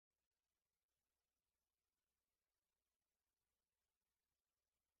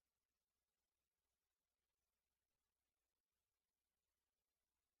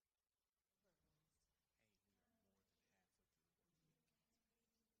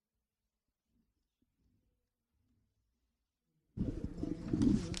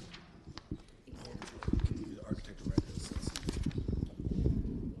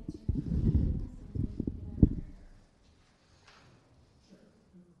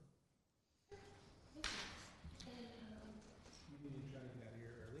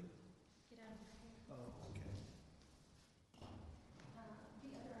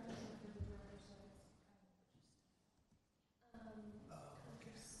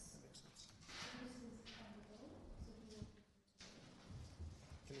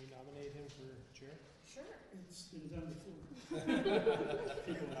chair? Sure. It's been done before.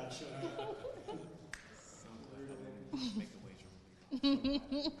 People not showing up. Make the wager. Do you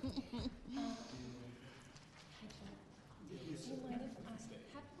mind if I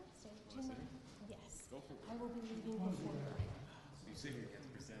have one stay? Do you mind? Yes. Go for it. I will be leaving before 9. You sit here, you have to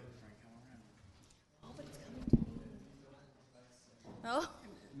present Frank Callahan. Oh, but it's coming to me. Oh.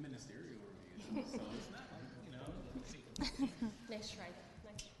 Ministerial review, so it's not like, you know, Nice try, though.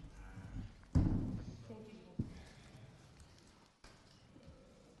 Nice try. Thank you.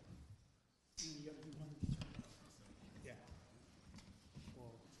 You gotta do one at a time. yeah.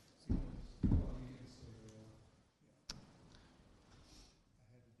 Well,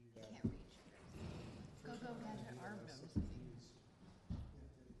 Go, Gadget.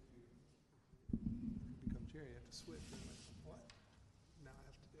 Become chair, you have to switch. I'm like, what? Now I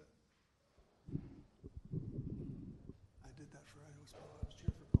have to do it. I did that for Iowa School. I was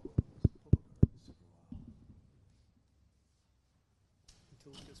chair for public arts for a while.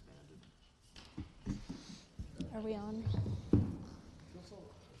 Until we disbanded. Are we on? feel so,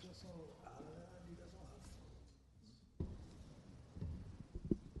 you guys all have.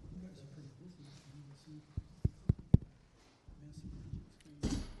 You guys are pretty busy. You can see massive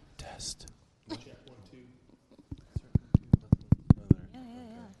budgets. Test. Check 1, 2. Yeah.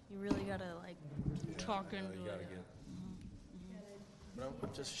 You really gotta like talk into You gotta it. get. But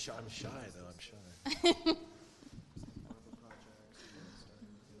I'm just shy. I'm shy though. I'm shy.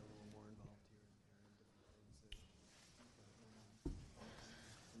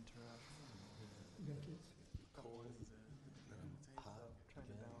 You got kids? Trying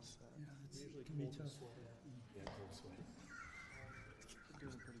to balance that. Yeah, it's, Usually it can be cold and tough. sweat. Yeah, cold sweat.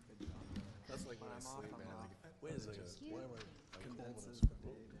 Doing a pretty good job. That's like when I I'm off, sleep, I'm man. I off. think, wait a second. Why am I? I'm cold when I'm Condenses the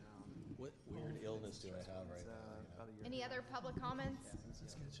sleeping. day down. What weird illness do I have right It's, now? about a year Any ago. other public comments?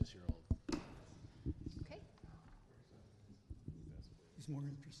 It's just your old. Okay. He's more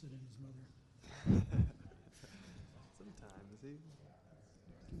interested in his mother. Sometimes he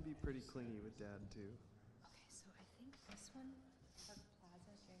can be pretty clingy with dad too. Okay, so I think this one, Park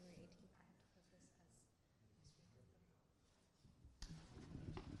Plaza, January 18th, I have to put this as.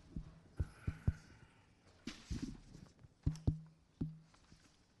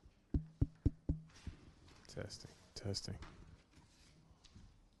 Testing.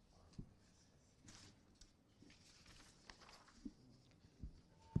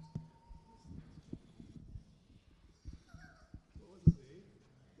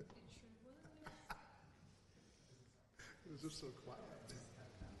 It was just so quiet.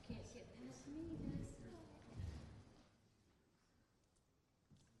 Can't get past me, guys.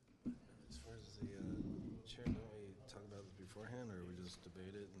 As far as the chair, don't we talk about this beforehand, or we just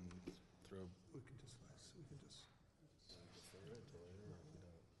debate it and throw We can just defer it to later? Or we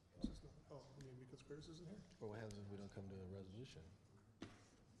don't? it's just not, oh, I mean, because Curtis isn't here? Or what happens if we don't come to a resolution?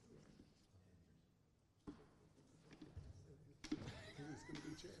 He's gonna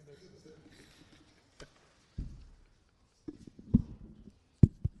be chair. That's it.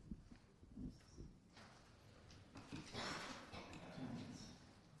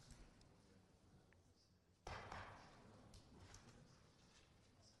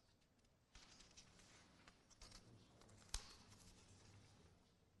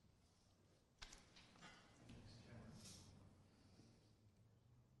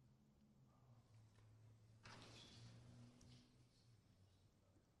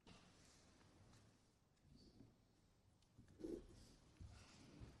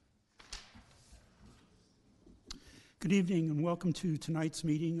 Good evening and welcome to tonight's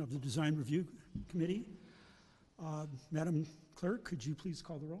meeting of the Design Review Committee. Madam Clerk, could you please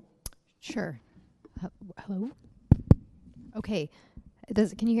call the roll? Sure. Hello? Okay.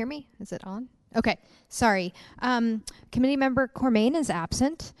 Can you hear me? Is it on? Okay. Sorry. Committee member Cormain is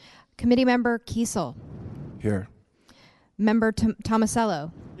absent. Committee member Kiesel. Here. Member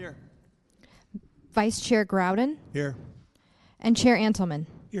Tomasello. Here. Vice Chair Groudon. Here. And Chair Antelman.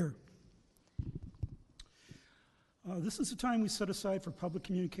 Here. This is the time we set aside for public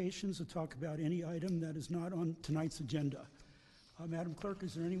communications to talk about any item that is not on tonight's agenda. Madam Clerk,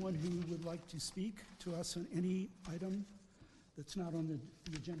 is there anyone who would like to speak to us on any item that's not on the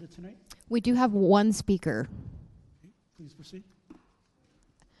agenda tonight? We do have one speaker. Okay, please proceed.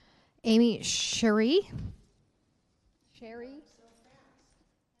 Amy Sherry.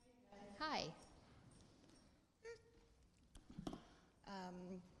 Hi.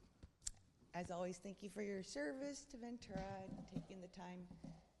 As always, thank you for your service to Ventura and taking the time to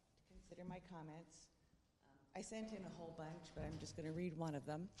consider my comments. I sent in a whole bunch, but I'm just going to read one of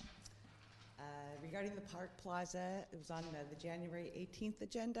them. Regarding the Park Plaza, it was on the January 18th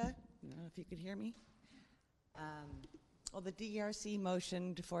agenda. I don't know if you could hear me. Well, the DRC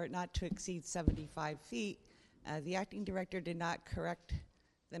motioned for it not to exceed 75 feet. The acting director did not correct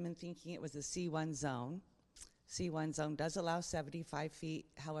them in thinking it was a C1 zone. C1 zone does allow 75 feet.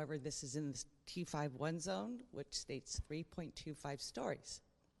 However, this is in the T51 zone, which states 3.25 stories.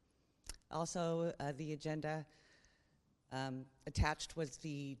 Also, the agenda attached was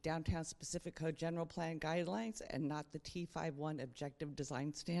the Downtown Specific Code General Plan guidelines and not the T51 objective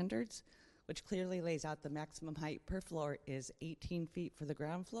design standards, which clearly lays out the maximum height per floor is 18 feet for the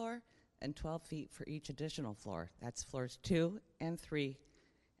ground floor and 12 feet for each additional floor. That's floors 2 and 3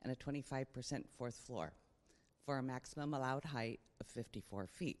 and a 25% fourth floor for a maximum allowed height of 54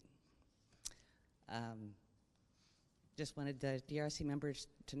 feet. Just wanted the DRC members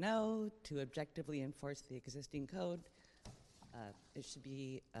to know to objectively enforce the existing code. It should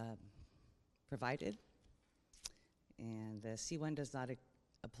be provided. And the C1 does not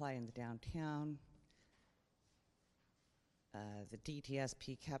apply in the downtown. The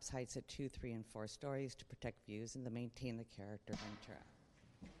DTSP caps heights at 2, 3, and 4 stories to protect views and to maintain the character of Ventura.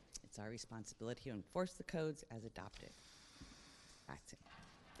 It's our responsibility to enforce the codes as adopted. That's it.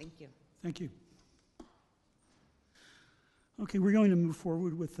 Thank you. Thank you. Okay, we're going to move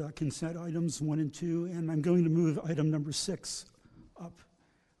forward with consent items 1 and 2, and I'm going to move item number 6 up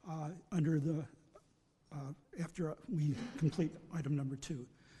under the, after we complete item number 2.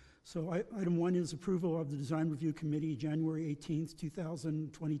 So item 1 is approval of the Design Review Committee January 18th,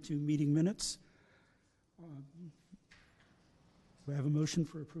 2022 meeting minutes. Do I have a motion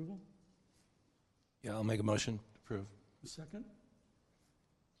for approval? Yeah, I'll make a motion to approve. A second?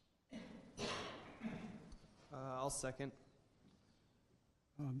 I'll second.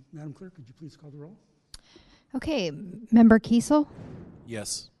 Madam Clerk, could you please call the roll? Okay, Member Kiesel,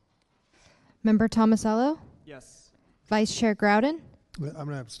 Yes. Member Tomasello, Yes. Vice Chair Groudon, I'm going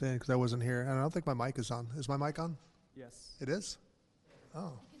to abstain because I wasn't here, and I don't think my mic is on. Is my mic on? Yes. It is?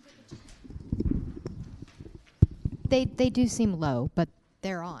 Oh. they do seem low, but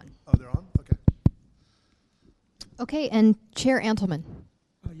they're on. Oh, they're on? Okay. Okay, and Chair Antleman.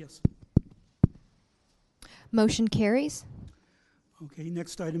 Yes. Motion carries. Okay,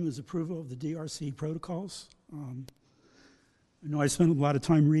 next item is approval of the DRC protocols. I know I spent a lot of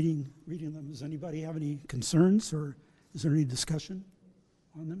time reading them. Does anybody have any concerns, or is there any discussion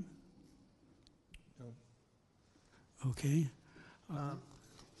on them? No. Okay.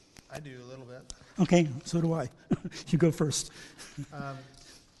 I do a little bit. Okay, so do I. You go first.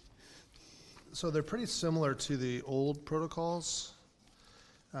 So they're pretty similar to the old protocols.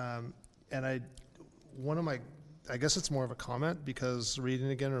 And I guess it's more of a comment because reading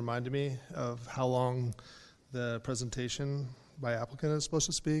again reminded me of how long the presentation by applicant is supposed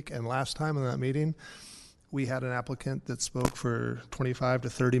to speak. And last time in that meeting, we had an applicant that spoke for 25 to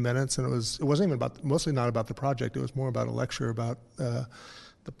 30 minutes, and it wasn't even about, mostly not about the project. It was more about a lecture about the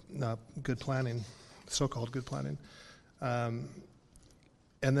good planning, so-called good planning. And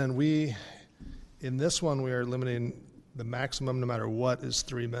then in this one, we are limiting the maximum, no matter what, is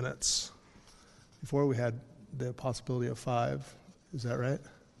 3 minutes. Before we had the possibility of 5. Is that right?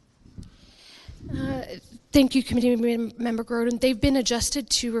 Thank you, Committee Member Groden. They've been adjusted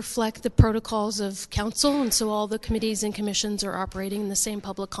to reflect the protocols of council, and so all the committees and commissions are operating in the same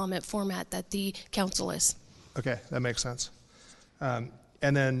public comment format that the council is. Okay, that makes sense. And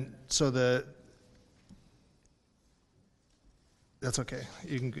then, that's okay.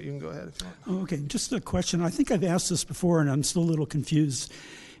 You can go ahead if you want. Okay, just a question. I think I've asked this before, and I'm still a little confused.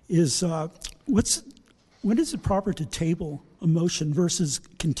 Is when is it proper to table a motion versus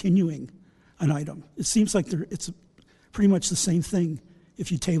continuing an item? It seems like it's pretty much the same thing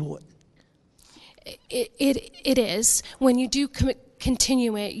if you table it. It is. When you do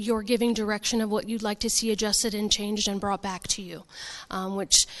continue it, you're giving direction of what you'd like to see adjusted and changed and brought back to you,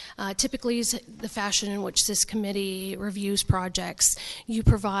 which typically is the fashion in which this committee reviews projects. You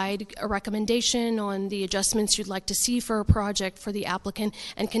provide a recommendation on the adjustments you'd like to see for a project for the applicant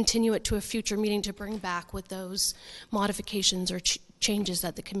and continue it to a future meeting to bring back with those modifications or changes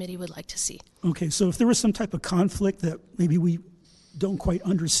that the committee would like to see. Okay, so if there was some type of conflict that maybe we don't quite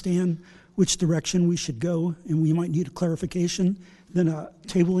understand which direction we should go and we might need a clarification, then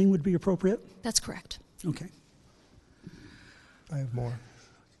tabling would be appropriate? That's correct. Okay. I have more.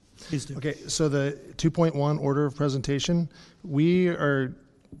 Please do. Okay, so the 2.1 order of presentation, we are,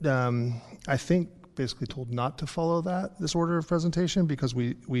 I think, basically told not to follow this order of presentation because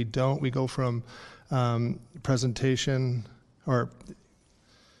we go from presentation, or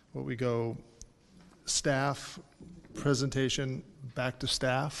we go staff, presentation, back to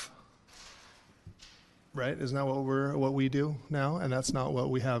staff. right? Isn't that what we do now? And that's not what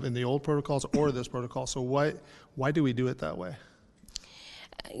we have in the old protocols or this protocol. So why do we do it that way?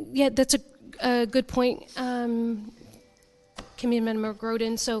 Yeah, that's a good point, Committee Member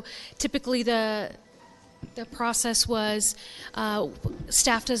Groden. So typically the process was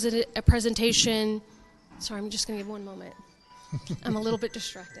staff does a presentation. Sorry, I'm just going to give one moment. I'm a little bit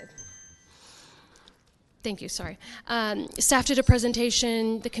distracted. Thank you, sorry. Staff did a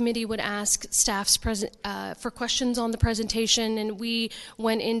presentation. The committee would ask staff's for questions on the presentation, and we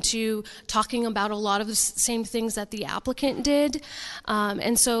went into talking about a lot of the same things that the applicant did.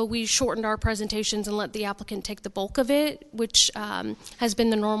 And so we shortened our presentations and let the applicant take the bulk of it, which has been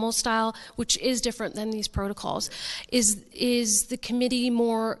the normal style, which is different than these protocols. Is the committee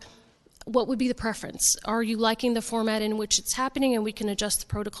more... What would be the preference? Are you liking the format in which it's happening and we can adjust the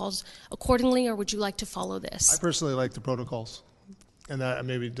protocols accordingly, or would you like to follow this? I personally like the protocols. And that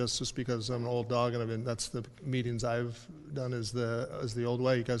maybe just because I'm an old dog and that's the meetings I've done is the old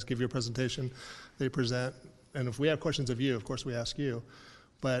way. You guys give your presentation, they present, and if we have questions of you, of course we ask you.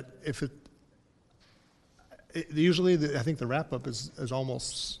 But if usually I think the wrap up is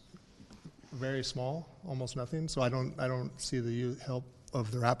almost very small, almost nothing. So I don't see the help of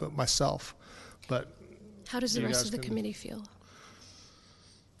the wrap up myself, but how does the rest of the committee feel?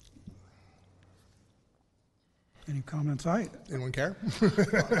 Any comments? Anyone care?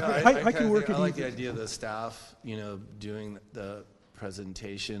 I can work it. I like the idea of the staff, doing the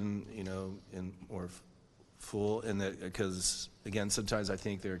presentation, in more full, and that because again, sometimes I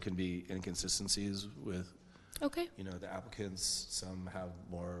think there can be inconsistencies with. Okay. The applicants. Some have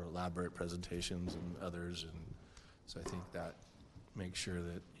more elaborate presentations than others, and so I think that. Make sure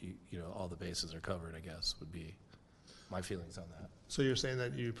that all the bases are covered, I guess, would be my feelings on that. So you're saying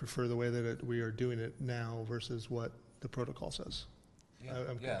that you prefer the way that we are doing it now versus what the protocol says? Yeah,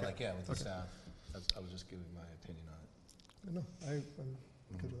 with the staff. I was just giving my opinion on it. No, I'm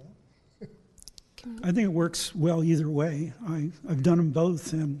good with that. I think it works well either way. I've done them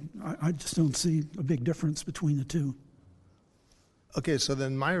both, and I just don't see a big difference between the two. Okay, so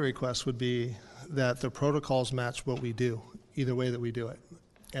then my request would be that the protocols match what we do, either way that we do it.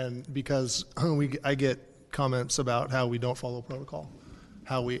 And because I get comments about how we don't follow protocol,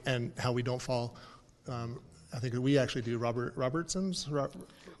 how we don't follow, I think we actually do Robertson's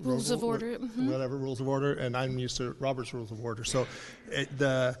Rules of order. Whatever, rules of order, and I'm used to Robert's rules of order. So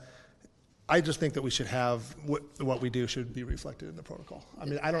I just think that we should have what we do should be reflected in the protocol. I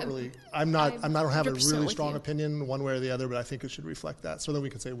mean, I don't have a really strong opinion one way or the other, but I think it should reflect that. So then we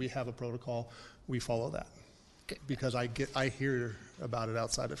can say we have a protocol, we follow that. Because I hear about it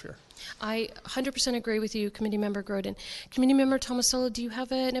outside of here. I 100% agree with you, Committee Member Groden. Committee Member Tomasello, do you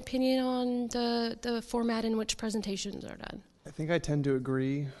have an opinion on the format in which presentations are done? I think I tend to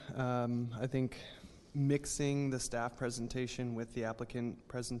agree. I think mixing the staff presentation with the applicant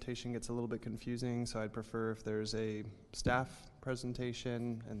presentation gets a little bit confusing, so I'd prefer if there's a staff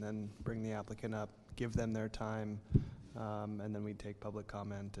presentation and then bring the applicant up, give them their time, and then we take public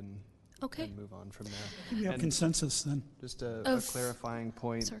comment and move on from there. We have consensus then. Just a clarifying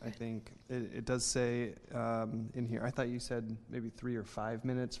point, I think. It does say in here, I thought you said maybe 3 or 5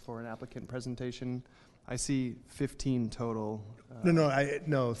 minutes for an applicant presentation. I see 15 total.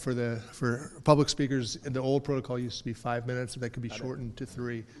 No. For public speakers, the old protocol used to be 5 minutes. That could be shortened to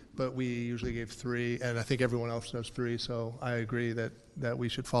 3, but we usually gave 3, and I think everyone else does 3. So I agree that we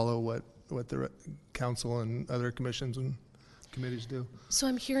should follow what the council and other commissions and committees do. So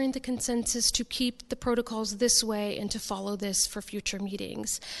I'm hearing the consensus to keep the protocols this way and to follow this for future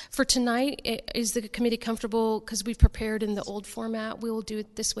meetings. For tonight, is the committee comfortable, because we've prepared in the old format, we will do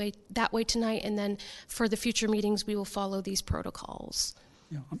it this way, that way tonight, and then for the future meetings, we will follow these protocols.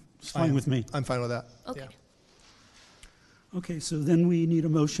 Yeah, it's fine with me. I'm fine with that. Okay. Yeah. Okay, so then we need a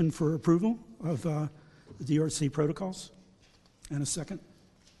motion for approval of the DRC protocols. And a second.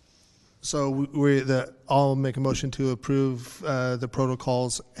 So I'll make a motion to approve the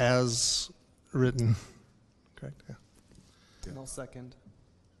protocols as written. Correct? Yeah. And I'll second.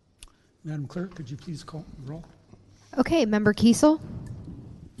 Madam Clerk, could you please call the roll? Okay, Member Kiesel,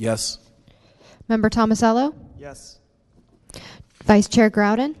 Yes. Member Tomasello, Yes. Vice Chair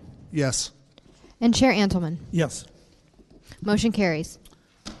Grouden, Yes. and Chair Antleman. Yes. Motion carries.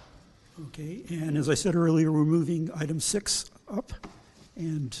 Okay, and as I said earlier, we're moving item 6 up,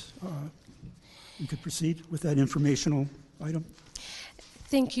 and we could proceed with that informational item.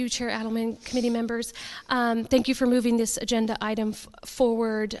 Thank you, Chair Adelman, committee members. Thank you for moving this agenda item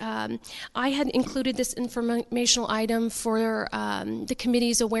forward. I had included this informational item for the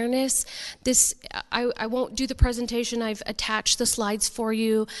committee's awareness. I won't do the presentation. I've attached the slides for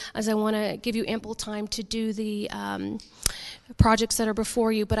you, as I want to give you ample time to do the projects that are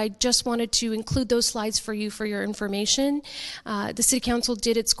before you, but I just wanted to include those slides for you for your information. The City Council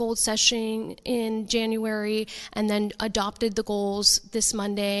did its goal session in January and then adopted the goals this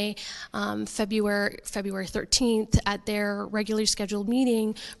Monday, February 13th, at their regularly scheduled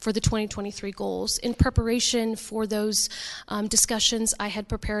meeting for the 2023 goals. In preparation for those discussions, I had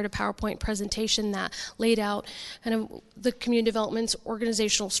prepared a PowerPoint presentation that laid out kind of the community development's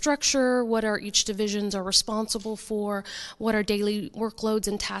organizational structure, what our each divisions are responsible for, what our daily workloads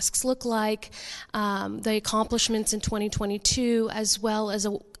and tasks look like, the accomplishments in 2022, as well as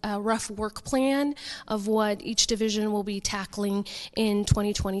a rough work plan of what each division will be tackling in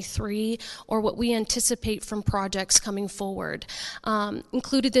 2023, or what we anticipate from projects coming forward.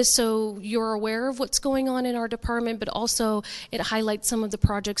 Included this so you're aware of what's going on in our department, but also it highlights some of the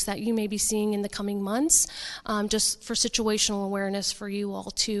projects that you may be seeing in the coming months, just for situational awareness for you all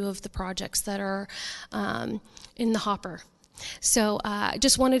too of the projects that are in the hopper. So I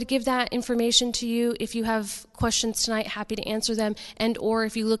just wanted to give that information to you. If you have questions tonight, happy to answer them, and or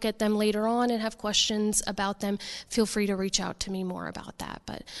if you look at them later on and have questions about them, feel free to reach out to me more about that.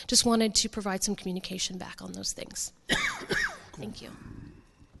 But just wanted to provide some communication back on those things. Thank you.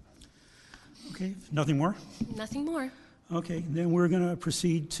 Okay, nothing more? Nothing more. Okay, then we're going to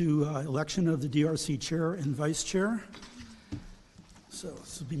proceed to election of the DRC chair and vice chair. So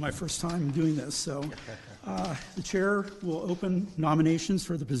this will be my first time doing this. So the chair will open nominations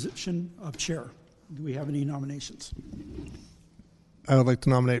for the position of chair. Do we have any nominations? I would like to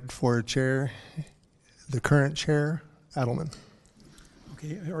nominate for chair, the current chair, Adelman.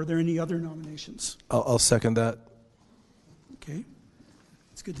 Okay, are there any other nominations? I'll second that. Okay,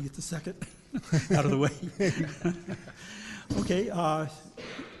 it's good to get the second out of the way. Okay,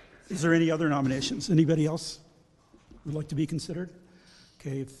 is there any other nominations? Anybody else would like to be considered?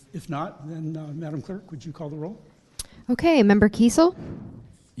 Okay, if not, then Madam Clerk, would you call the roll? Okay, Member Kiesel,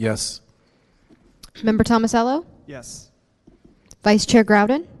 Yes. Member Tomasello, Yes. Vice Chair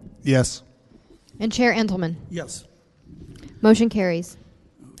Groudon, Yes. and Chair Entelman. Yes. Motion carries.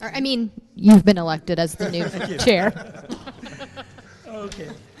 Or, I mean, you've been elected as the new chair. Okay.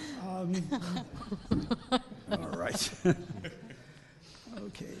 All right.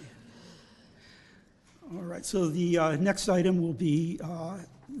 Okay. All right, so the next item will be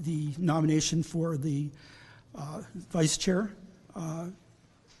the nomination for the vice chair. Do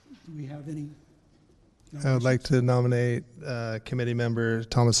we have any? I would like to nominate committee member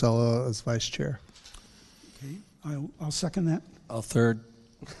Tomasello as vice chair. Okay, I'll second that. I'll third.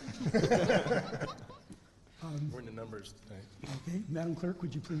 We're in the numbers tonight. Okay, Madam Clerk,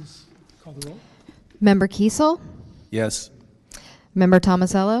 would you please call the roll? Member Kiesel, Yes. Member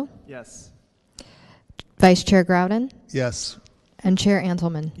Tomasello, Yes. Vice Chair Groudon, Yes. and Chair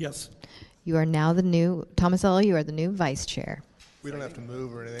Entelman. Yes. You are now the new, Tomasello, you are the new vice chair. We don't have to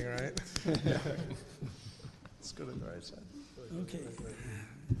move or anything, right? Let's go to the right side. Okay.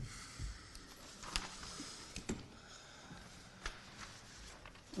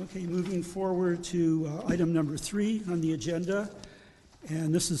 Okay, moving forward to item number 3 on the agenda,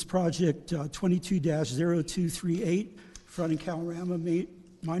 and this is project 22-0238, fronting Calorama,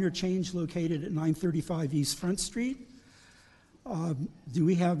 minor change located at 935 East Front Street. Do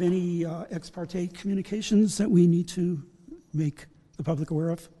we have any ex parte communications that we need to make the public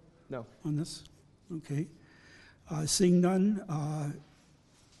aware of No. on this? Okay. Seeing none,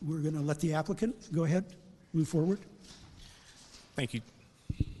 we're going to let the applicant go ahead, move forward. Thank you.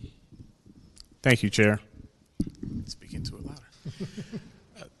 Thank you, Chair. Speak into it louder.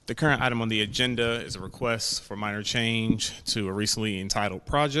 The current item on the agenda is a request for minor change to a recently entitled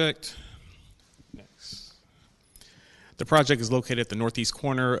project. Next. The project is located at the northeast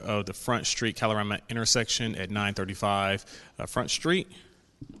corner of the Front Street Calorama intersection at 935 Front Street.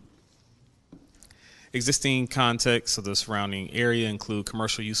 Existing context of the surrounding area include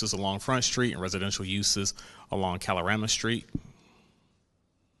commercial uses along Front Street and residential uses along Calorama Street.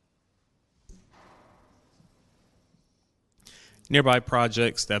 Nearby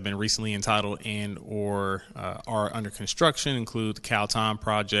projects that have been recently entitled and or are under construction include the Calton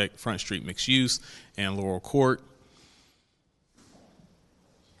project, Front Street Mixed Use, and Laurel Court.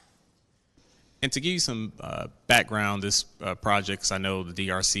 And to give you some background, this project, 'cause I know the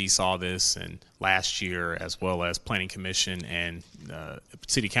DRC saw this and last year, as well as Planning Commission and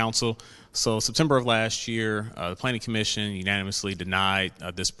City Council. So September of last year, the Planning Commission unanimously denied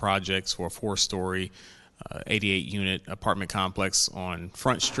this project for a 4-story 88-unit apartment complex on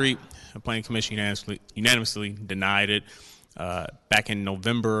Front Street. The Planning Commission unanimously denied it. Back in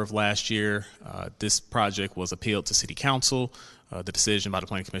November of last year, this project was appealed to City Council. The decision by the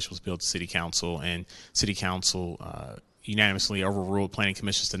Planning Commission was appealed to City Council, and City Council unanimously overruled Planning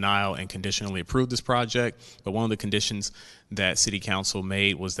Commission's denial and conditionally approved this project. But one of the conditions that City Council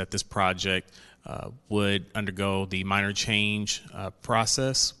made was that this project would undergo the minor change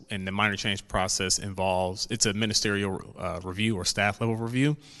process, and the minor change process involves, it's a ministerial review or staff level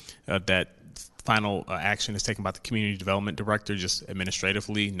review. That final action is taken by the community development director, just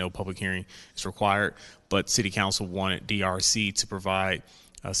administratively, no public hearing is required. But City Council wanted DRC to provide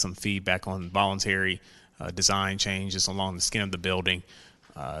some feedback on voluntary design changes along the skin of the building.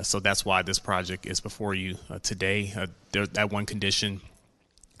 So that's why this project is before you today. That one condition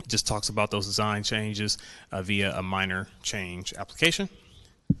just talks about those design changes via a minor change application.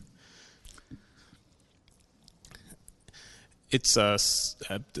 It's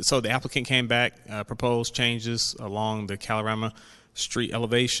so the applicant came back, proposed changes along the Kalorama Street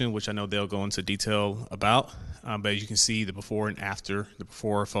elevation, which I know they'll go into detail about. But as you can see, the before and after, the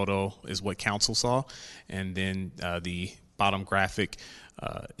before photo is what council saw, and then the bottom graphic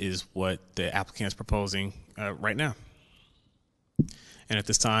is what the applicant is proposing right now. And at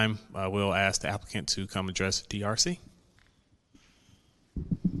this time, we'll ask the applicant to come address DRC.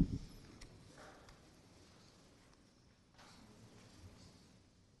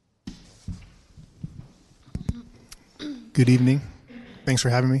 Good evening. Thanks for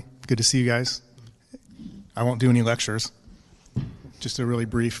having me. Good to see you guys. I won't do any lectures. Just a really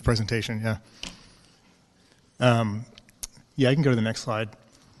brief presentation, yeah. Yeah, I can go to the next slide.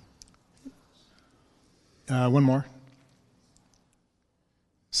 One more.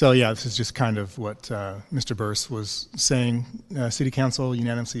 So yeah, this is just kind of what Mr. Burse was saying. City Council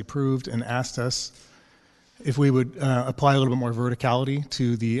unanimously approved and asked us if we would apply a little bit more verticality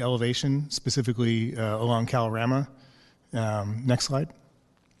to the elevation, specifically along Kalorama. Next slide.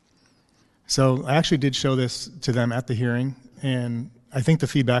 So I actually did show this to them at the hearing, and I think the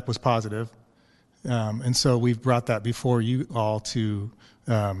feedback was positive. And so we've brought that before you all to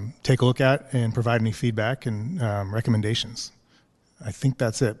take a look at and provide any feedback and recommendations. I think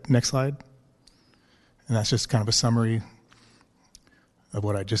that's it. Next slide. And that's just kind of a summary of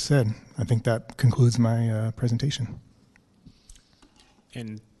what I just said. I think that concludes my presentation.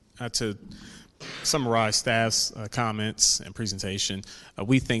 And to summarize staff's comments and presentation,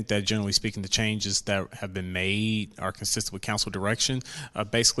 we think that generally speaking, the changes that have been made are consistent with council direction.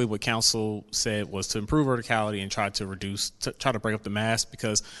 Basically, what council said was to improve verticality and try to break up the mass,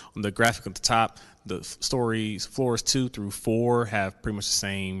 because on the graphic at the top, the floors 2 through 4 have pretty much the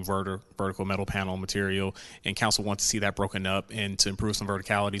same vertical metal panel material, and council wants to see that broken up and to improve some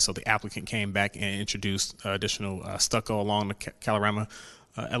verticality. So the applicant came back and introduced additional stucco along the Kalorama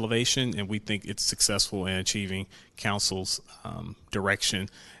elevation, and we think it's successful in achieving council's direction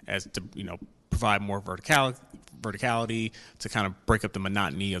as to provide more verticality to kind of break up the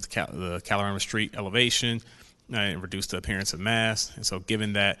monotony of the Kalorama Street elevation and reduce the appearance of mass. And so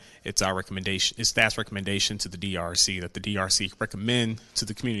given that it's our recommendation, it's staff's recommendation to the DRC, that the DRC recommend to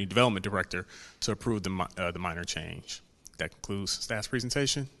the community development director to approve the minor change. That concludes staff's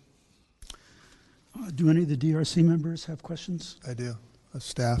presentation. Do any of the DRC members have questions? I do.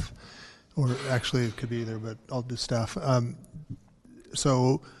 Staff, or actually it could be either, but I'll do staff.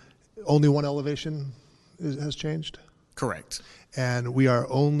 So only one elevation has changed? Correct. And we are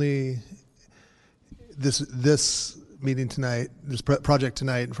only, this meeting tonight, this project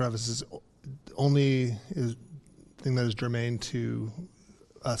tonight in front of us is only thing that is germane to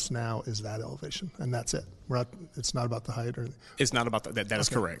us now is that elevation, and that's it. It's not about the height or. It's not about that. That is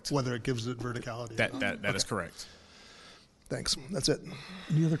correct. Whether it gives it verticality. That is correct. Thanks. That's it.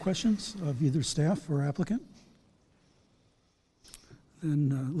 Any other questions of either staff or applicant?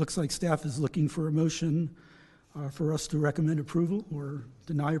 Then looks like staff is looking for a motion for us to recommend approval or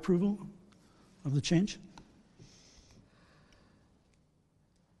deny approval of the change.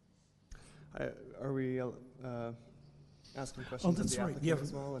 Are we asking questions? Oh, that's of the right. applicant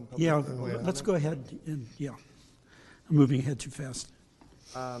as well and public Yeah. comment? Let's go ahead and I'm moving ahead too fast.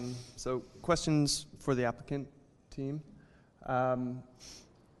 So questions for the applicant team. Can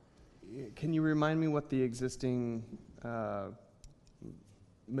you remind me what the existing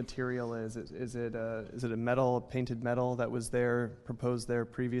material is? Is it a metal, painted metal that was proposed there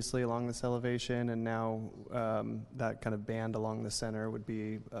previously along this elevation, and now that kind of band along the center would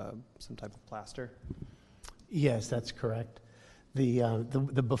be some type of plaster? Yes, that's correct.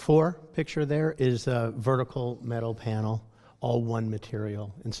 The before picture there is a vertical metal panel, all one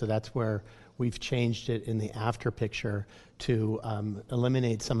material. And so that's where we've changed it in the after picture to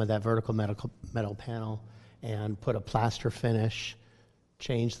eliminate some of that vertical metal panel and put a plaster finish,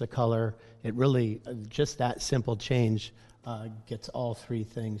 change the color. It really, just that simple change gets all three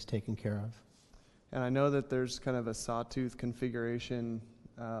things taken care of. And I know that there's kind of a sawtooth configuration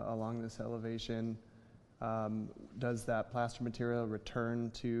along this elevation. Does that plaster material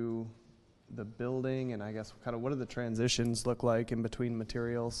return to the building? And I guess kind of what do the transitions look like in between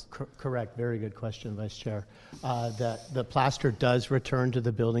materials? Correct. Very good question, Vice Chair. The plaster does return to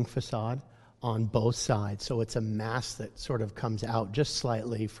the building facade on both sides. So it's a mass that sort of comes out just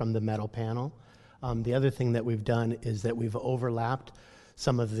slightly from the metal panel. The other thing that we've done is that we've overlapped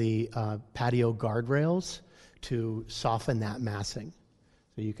some of the patio guardrails to soften that massing.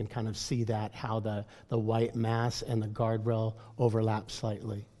 So you can kind of see that, how the white mass and the guardrail overlap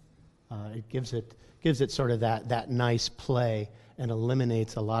slightly. It gives it sort of that nice play and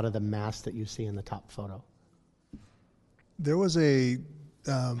eliminates a lot of the mass that you see in the top photo. There was a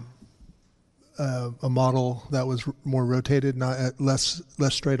model that was more rotated, not less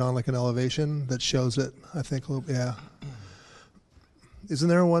straight on, like an elevation that shows it. I think, yeah. Isn't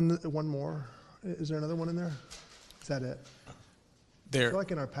there one more? Is there another one in there? Is that it? I feel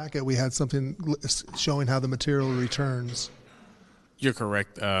like in our packet we had something showing how the material returns. You're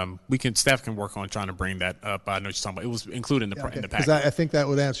correct. Staff can work on trying to bring that up. I know what you're talking about. It was included in the packet. Because I think that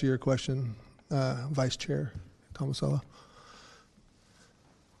would answer your question, Vice Chair Tomasello.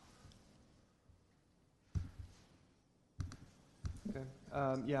 Okay.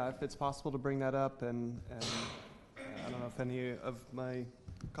 Yeah, if it's possible to bring that up, and I don't know if any of my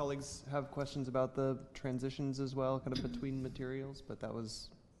colleagues have questions about the transitions as well, kind of between materials, but that was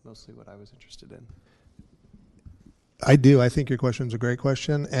mostly what I was interested in. I do. I think your question is a great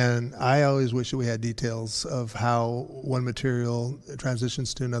question, and I always wish that we had details of how one material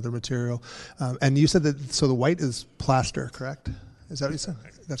transitions to another material. And you said that, so the white is plaster, correct? Is that what you said?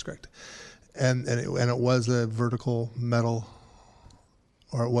 That's correct. And it was a vertical metal,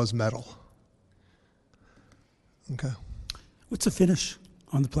 or it was metal. Okay. What's the finish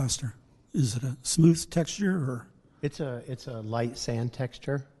on the plaster? Is it a smooth texture or? It's a light sand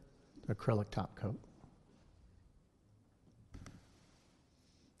texture, acrylic top coat.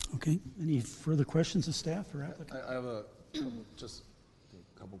 Okay. Any further questions of staff or applicant? I have just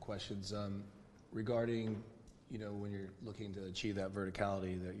a couple questions regarding, when you're looking to achieve that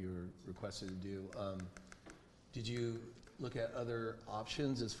verticality that you're requested to do. Did you look at other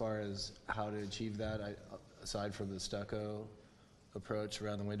options as far as how to achieve that? Aside from the stucco approach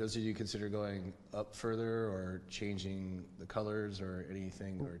around the windows, did you consider going up further or changing the colors or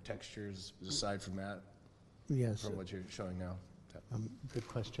anything or textures aside from that? Yes. From what you're showing now? Good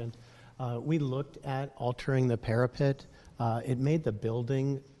question. We looked at altering the parapet. It made the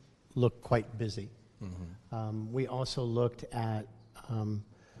building look quite busy. Mm-hmm. We also looked at,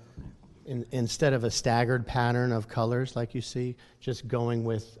 instead of a staggered pattern of colors like you see, just going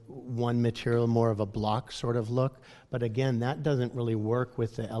with one material, more of a block sort of look. But again, that doesn't really work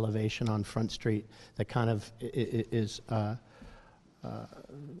with the elevation on Front Street that kind of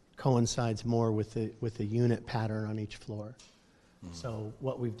coincides more with the unit pattern on each floor. So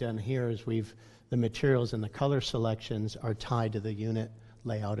what we've done here is the materials and the color selections are tied to the unit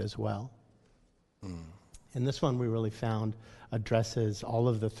layout as well. And this one we really found addresses all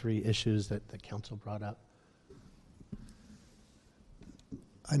of the three issues that the council brought up.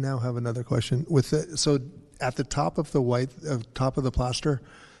 I now have another question. So at the top of the top of the plaster,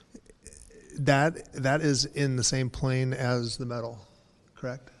 that is in the same plane as the metal,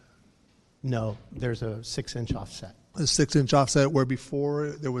 correct? No, there's a 6-inch offset. A 6-inch offset where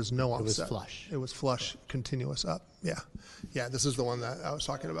before there was no offset. It was flush. It was flush, continuous up. Yeah. Yeah, this is the one that I was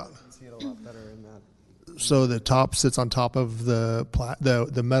talking about. You can see it a lot better in that. So the top sits on top of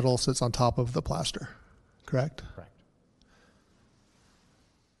the metal sits on top of the plaster, correct? Correct.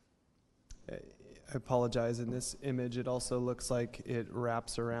 I apologize. In this image, it also looks like it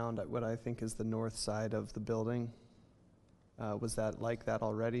wraps around at what I think is the north side of the building. Was that like that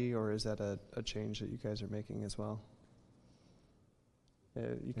already, or is that a change that you guys are making as well?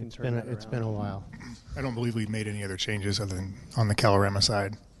 You can turn that around. It's been a while. I don't believe we've made any other changes other than on the Calorama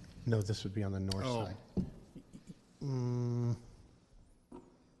side. No, this would be on the north side.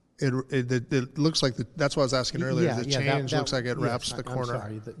 It looks like that's what I was asking earlier. The change looks like it wraps the corner.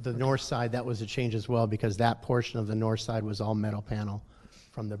 I'm sorry. The north side, that was a change as well because that portion of the north side was all metal panel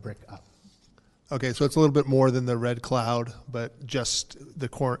from the brick up. Okay, so it's a little bit more than the red cloud, but just the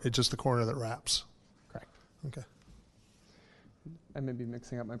corner that wraps. Correct. Okay. I may be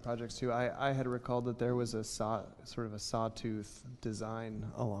mixing up my projects too. I had recalled that there was a sort of a sawtooth design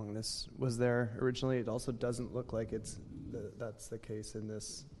along this. Was there originally? It also doesn't look like that's the case in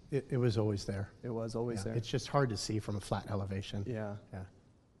this. It was always there. It was always Yeah, there. it's just hard to see from a flat elevation. Yeah. Yeah.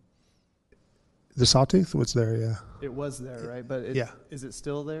 The sawtooth was there, yeah. It was there, right? But Yeah. Is it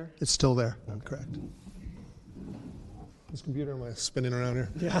still there? It's still there. Correct. This computer, am I spinning around here?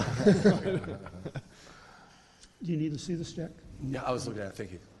 Yeah. Do you need to see this, Jack? Yeah, I was looking at it,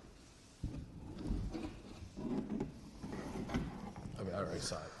 thank you. I mean, I already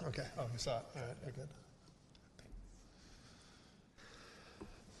saw it. Okay. Oh, you saw it. All right, you're good.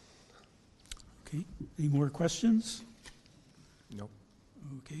 Okay, any more questions? Nope.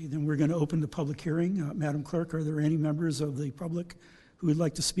 Okay, then we're going to open the public hearing. Madam Clerk, are there any members of the public who would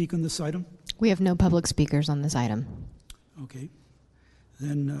like to speak on this item? We have no public speakers on this item. Okay,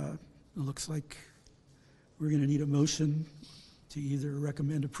 then it looks like we're going to need a motion to either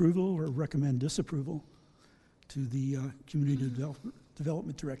recommend approval or recommend disapproval to the Community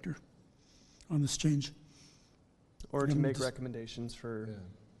Development Director on this change. Or to Yeah, make just- recommendations for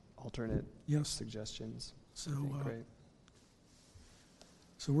alternate Yes. suggestions. So, I think, right?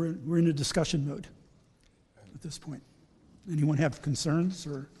 so we're in a discussion mode at this point. Anyone have concerns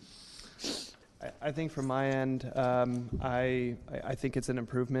or? I think from my end, I think it's an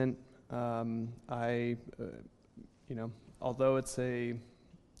improvement. You know, although it's a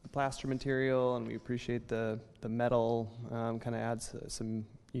plaster material and we appreciate the metal, kind of adds some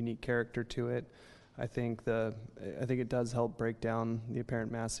unique character to it. I think it does help break down the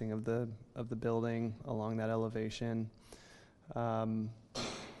apparent massing of the building along that elevation.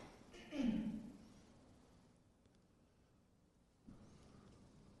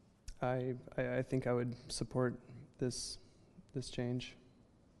 I think I would support this change.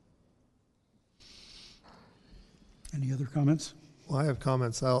 Any other comments? Well, I have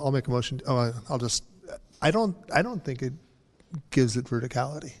comments. I'll make a motion. Oh, I don't think it gives it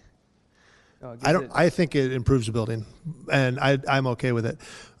verticality. Oh, I think it improves the building, and I'm okay with it,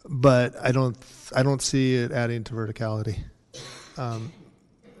 but I don't see it adding to verticality.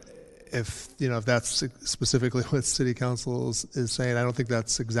 If that's specifically what City Council is saying, I don't think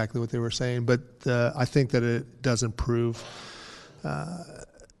that's exactly what they were saying, but I think that it does improve.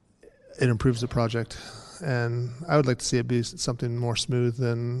 It improves the project, and I would like to see it be something more smooth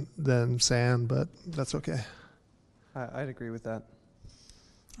than sand, but that's okay. I'd agree with that.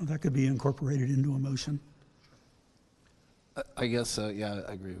 Well, that could be incorporated into a motion. I guess, yeah,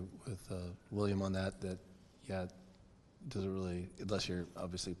 I agree with William on that, yeah, it doesn't really, unless you're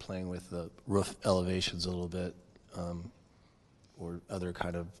obviously playing with the roof elevations a little bit, or other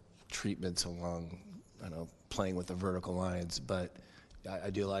kind of treatments along, I don't know, playing with the vertical lines, but I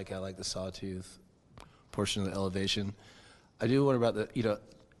like the sawtooth portion of the elevation. I do wonder about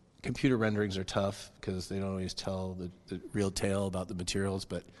computer renderings are tough because they don't always tell the real tale about the materials,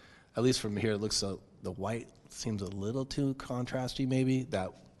 but at least from here, it looks the white seems a little too contrasty maybe.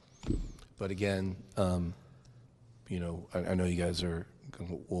 But again, I know you guys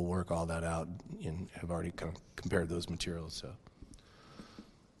will work all that out and have already kind of compared those materials. So,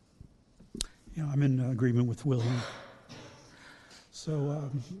 Yeah, I'm in agreement with William. So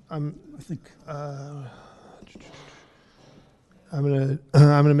I think I'm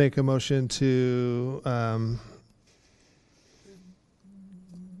gonna make a motion to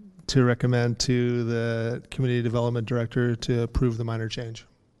recommend to the Community Development Director to approve the minor change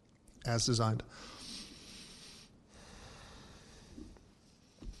as designed.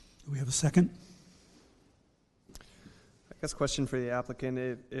 do we have a second? I guess question for the applicant,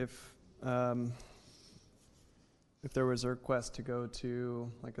 if there was a request to go to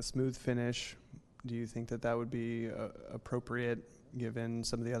like a smooth finish, do you think that would be appropriate given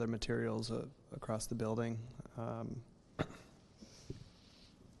some of the other materials across the building?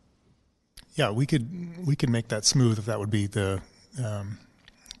 Yeah, we could make that smooth if that would be the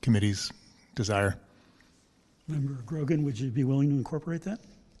committee's desire. Member Grogan, would you be willing to incorporate that?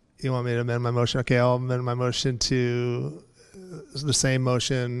 You want me to amend my motion? Okay, I'll amend my motion to the same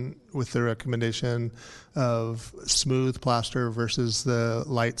motion with the recommendation of smooth plaster versus the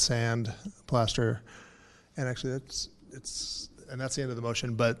light sand plaster. And actually, that's the end of the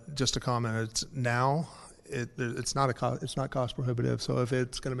motion. But just a comment: it's not cost prohibitive. So if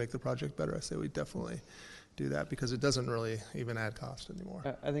it's going to make the project better, I say we definitely do that because it doesn't really even add cost anymore.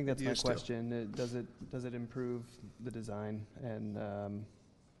 I think that's my Used to. question. Does it improve the design? And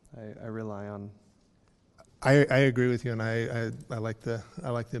I rely on. I agree with you, and I like the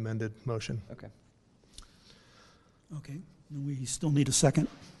amended motion. Okay. Okay, and we still need a second.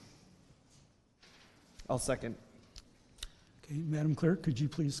 I'll second. Okay, Madam Clerk, could you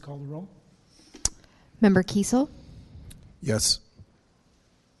please call the roll? Member Kiesel, Yes.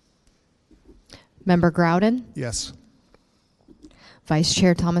 Member Groudon, Yes. Vice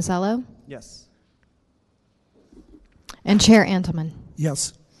Chair Tomasello, Yes. and Chair Antleman.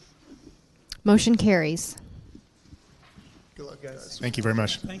 Yes. Motion carries. Good luck, guys. Thank you very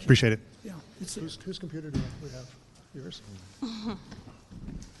much. Thank you. Appreciate it. Yeah. It's Whose computer do we have? Yours?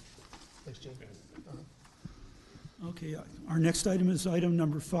 Thanks, Jane. Okay, our next item is item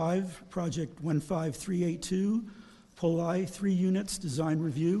number 5, project 15382, Poli 3 units, design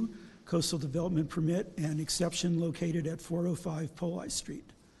review, coastal development permit, and exception located at 405 Poli Street.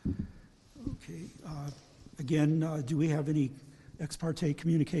 Okay, again, do we have any ex parte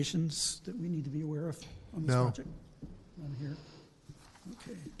communications that we need to be aware of on this No. project? None here.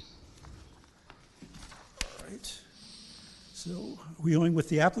 Okay. All right. So, are we going with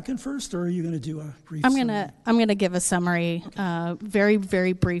the applicant first, or are you going to do a brief? I'm summary? gonna give a summary, very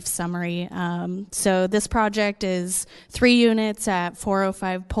very brief summary. So this project is 3 units at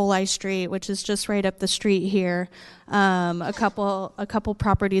 405 Poli Street, which is just right up the street here. A couple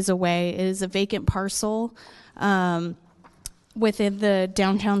properties away. It is a vacant parcel within the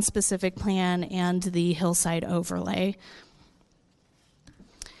downtown specific plan and the hillside overlay.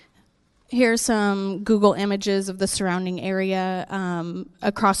 Here's some Google images of the surrounding area.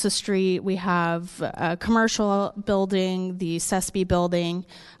 Across the street, we have a commercial building, the CESB building.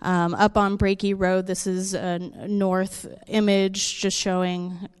 Up on Breaky Road, this is a north image just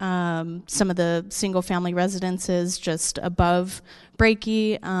showing some of the single-family residences just above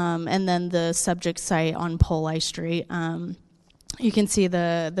Breaky, and then the subject site on Poli Street. You can see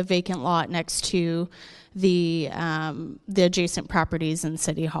the vacant lot next to the adjacent properties in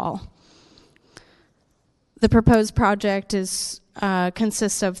City Hall. The proposed project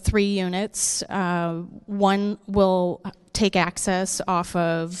consists of 3 units. One will take access off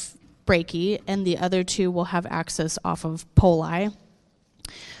of Breaky, and the other 2 will have access off of Poli.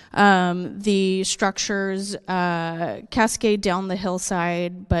 The structures cascade down the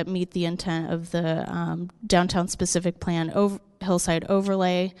hillside, but meet the intent of the downtown specific plan hillside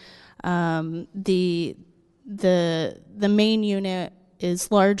overlay. The main unit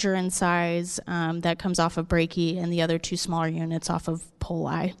is larger in size, that comes off of Breaky, and the other 2 smaller units off of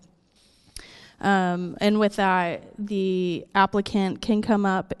Poli. And with that, the applicant can come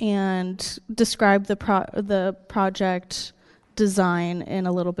up and describe the project design in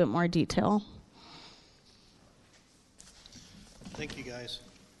a little bit more detail. Thank you, guys.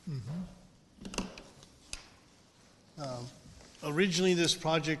 Originally, this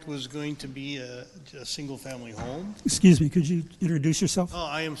project was going to be a single-family home. Excuse me, could you introduce yourself?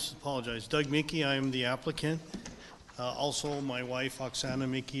 Oh, apologize. Doug Mickey, I am the applicant. Also, my wife, Oksana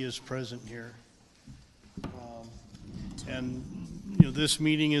Mickey, is present here. And, this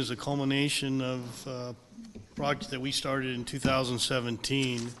meeting is a culmination of a project that we started in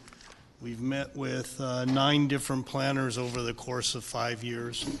 2017. We've met with 9 different planners over the course of 5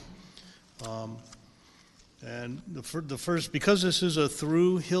 years. And the first, because this is a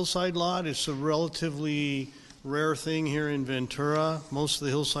through hillside lot, it's a relatively rare thing here in Ventura. Most of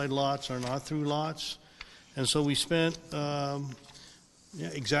the hillside lots are not through lots. And so we spent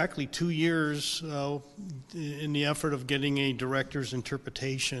exactly 2 years in the effort of getting a director's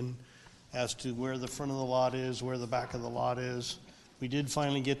interpretation as to where the front of the lot is, where the back of the lot is. We did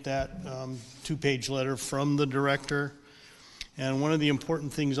finally get that 2-page letter from the director. And one of the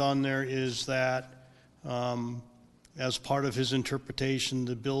important things on there is that as part of his interpretation,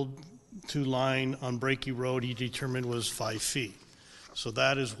 the build-to line on Breaky Road he determined was 5 feet. So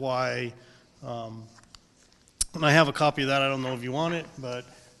that is why, and I have a copy of that. I don't know if you want it, but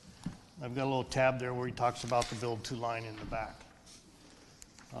I've got a little tab there where he talks about the build-to line in the back.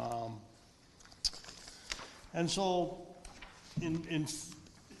 And so when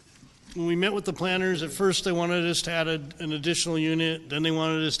we met with the planners, at first they wanted us to add an additional unit, then they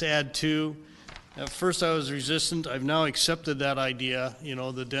wanted us to add 2. At first I was resistant. I've now accepted that idea.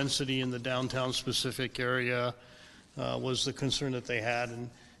 The density in the downtown specific area was the concern that they had,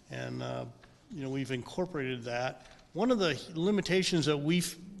 and we've incorporated that. One of the limitations that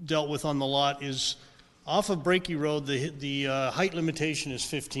we've dealt with on the lot is off of Breaky Road, the height limitation is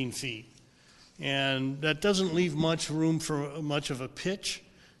 15 feet. And that doesn't leave much room for much of a pitch.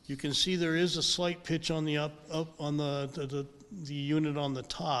 You can see there is a slight pitch on the up on the unit on the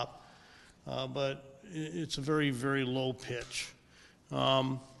top. But it's a very, very low pitch.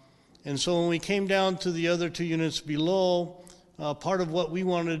 And so when we came down to the other 2 units below, part of what we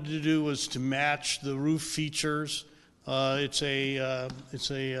wanted to do was to match the roof features. It's a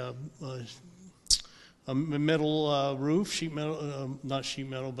metal roof, sheet metal, not sheet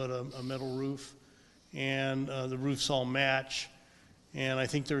metal, but a metal roof, and the roofs all match. And I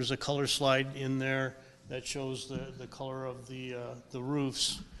think there's a color slide in there that shows the color of the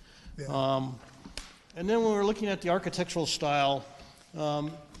roofs. Yeah. And then when we're looking at the architectural style,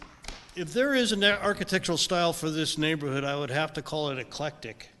 if there is an architectural style for this neighborhood, I would have to call it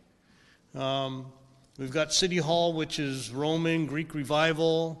eclectic. We've got City Hall, which is Roman, Greek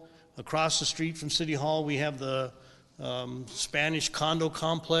Revival. Across the street from City Hall, we have the Spanish condo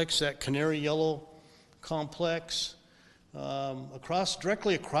complex, that canary yellow complex.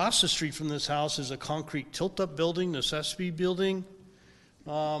 Directly across the street from this house is a concrete tilt-up building, the SESB building.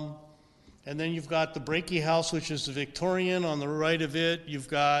 And then you've got the Breaky House, which is the Victorian. On the right of it, you've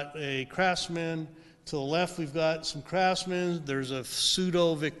got a Craftsman. To the left, we've got some Craftsman. There's a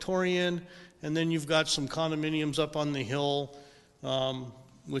pseudo-Victorian. And then you've got some condominiums up on the hill,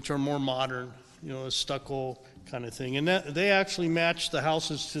 which are more modern, a stucco kind of thing. And they actually match the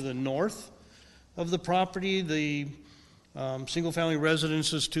houses to the north of the property. The single-family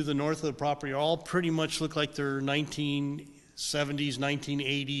residences to the north of the property all pretty much look like they're 1970s,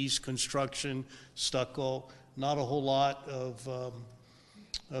 1980s construction, stucco, not a whole lot of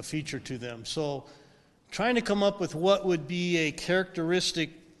a feature to them. So trying to come up with what would be a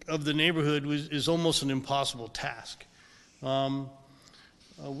characteristic of the neighborhood is almost an impossible task. There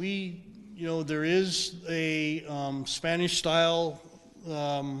is a Spanish style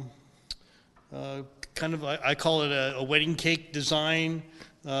kind of, I call it a wedding cake design,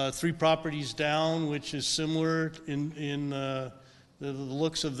 3 properties down, which is similar in the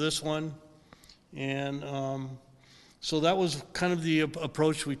looks of this one. And so that was kind of the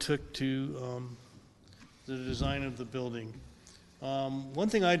approach we took to the design of the building. One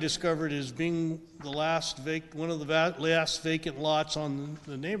thing I discovered is being one of the last vacant lots on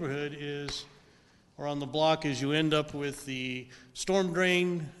the neighborhood or on the block, is you end up with the storm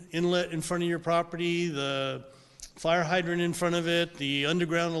drain inlet in front of your property, the fire hydrant in front of it, the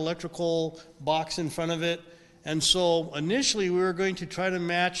underground electrical box in front of it. And so initially we were going to try to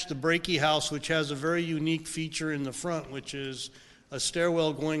match the Breaky House, which has a very unique feature in the front, which is a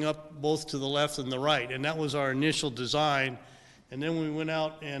stairwell going up both to the left and the right. And that was our initial design. And then we went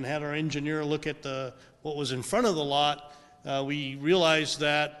out and had our engineer look at what was in front of the lot. We realized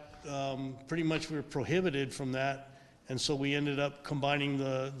that pretty much we were prohibited from that. And so we ended up combining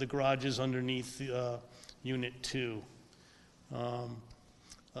the garages underneath Unit 2.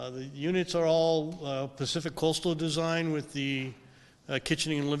 The units are all Pacific Coastal design, with the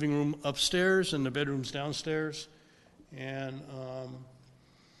kitchen and living room upstairs and the bedrooms downstairs. And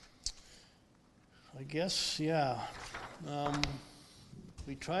I guess, yeah.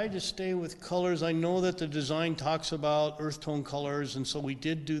 We tried to stay with colors. I know that the design talks about earth tone colors, and so we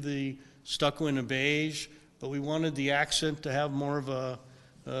did do the stucco in a beige, but we wanted the accent to have more of a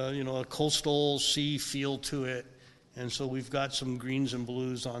coastal sea feel to it. And so we've got some greens and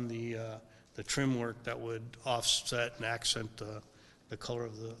blues on the trim work that would offset and accent the color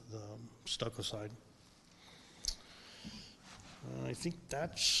of the stucco side. I think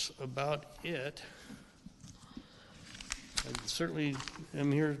that's about it. I certainly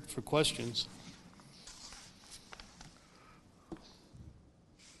am here for questions.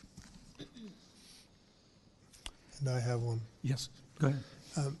 And I have one. Yes, go ahead.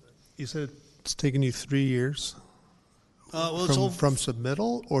 You said it's taken you 3 years from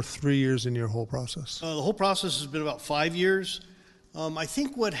submittal, or 3 years in your whole process? The whole process has been about 5 years. I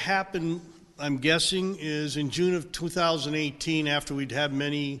think what happened, I'm guessing, is in June of 2018, after we'd had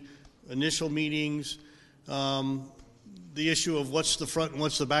many initial meetings, the issue of what's the front and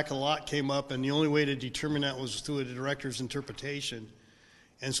what's the back of the lot came up, and the only way to determine that was through a director's interpretation.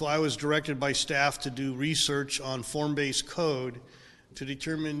 And so I was directed by staff to do research on form-based code to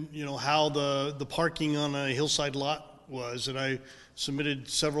determine, how the parking on a hillside lot was, and I submitted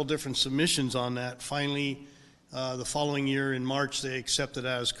several different submissions on that. Finally, the following year in March, they accepted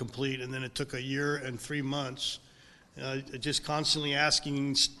that as complete, and then it took 1 year and 3 months. Just constantly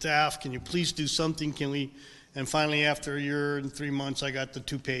asking staff, can you please do something? And finally, after 1 year and 3 months, I got the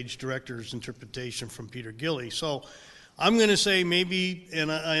 2-page director's interpretation from Peter Gilly. So I'm going to say maybe, and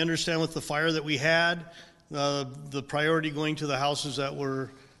I understand with the fire that we had, the priority going to the houses that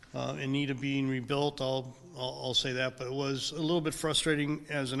were in need of being rebuilt, I'll say that, but it was a little bit frustrating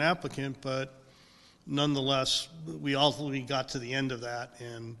as an applicant, but nonetheless, we ultimately got to the end of that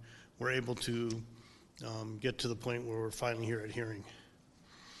and were able to get to the point where we're finally here at hearing.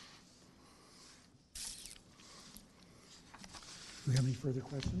 Do we have any further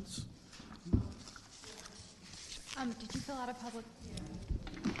questions? Did you fill out a public hearing?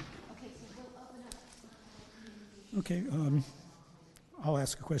 Okay, so we'll open up. Okay, I'll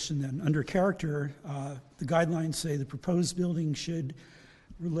ask a question then. Under character, the guidelines say the proposed building should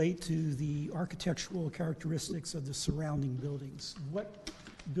relate to the architectural characteristics of the surrounding buildings. What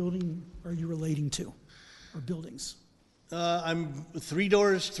building are you relating to, or buildings? I'm three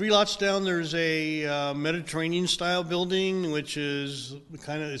lots down. There's a Mediterranean-style building, which is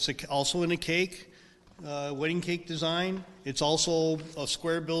also in a cake, wedding cake design. It's also a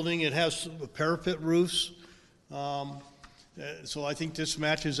square building. It has parapet roofs. So I think this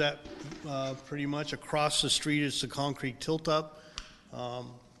matches that pretty much. Across the street, it's a concrete tilt-up. I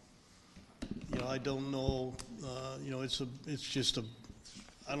don't know. It's just a.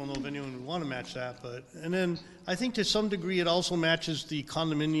 I don't know if anyone would want to match that, and then I think to some degree it also matches the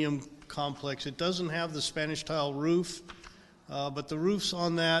condominium complex. It doesn't have the Spanish tile roof, but the roofs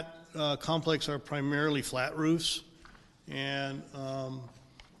on that complex are primarily flat roofs, and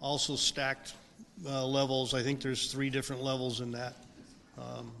also stacked levels. I think there's 3 different levels in that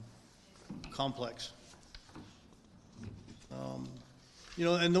complex.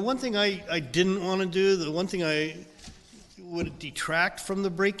 And the one thing I didn't want to do, the one thing I would detract from the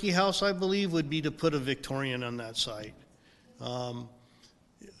Breaky House, I believe, would be to put a Victorian on that site. To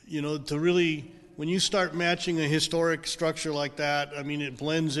really, when you start matching a historic structure like that, I mean, it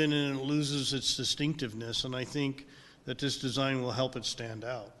blends in and it loses its distinctiveness, and I think that this design will help it stand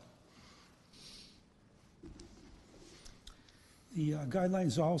out. The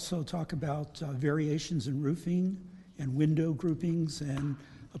guidelines also talk about variations in roofing and window groupings and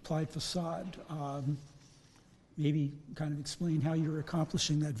applied facade. Maybe kind of explain how you're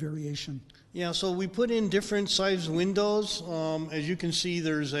accomplishing that variation. Yeah, so we put in different size windows. As you can see,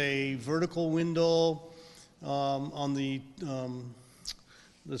 there's a vertical window on the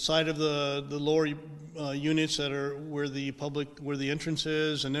side of the lower units that are where the entrance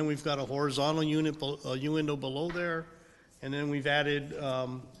is, and then we've got a horizontal window below there, and then we've added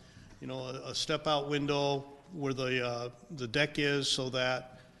a step out window where the deck is, so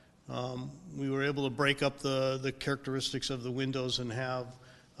that we were able to break up the characteristics of the windows and have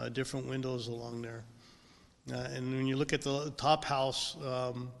different windows along there. And when you look at the top house,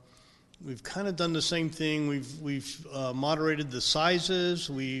 we've kind of done the same thing. We've moderated the sizes.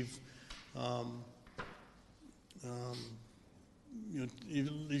 We've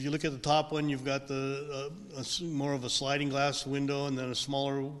if you look at the top one, you've got more of a sliding glass window, and then a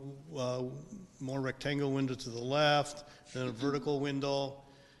smaller, more rectangular window to the left, then a vertical window.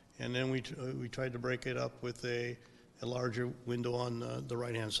 And then we tried to break it up with a larger window on the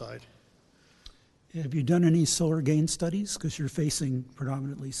right-hand side. Have you done any solar gain studies? Because you're facing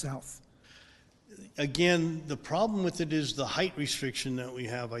predominantly south. Again, the problem with it is the height restriction that we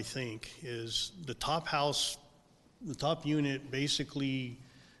have, I think, is the top house, the top unit, basically,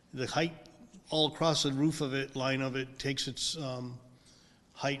 the height all across the roof of it, line of it, takes its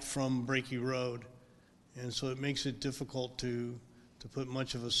height from Breaky Road. And so it makes it difficult to put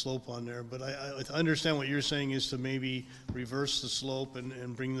much of a slope on there. But I understand what you're saying is to maybe reverse the slope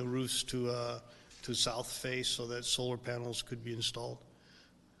and bring the roofs to south face so that solar panels could be installed.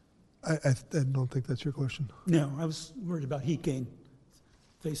 I don't think that's your question. No, I was worried about heat gain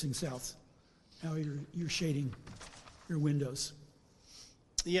facing south, how you're shading your windows.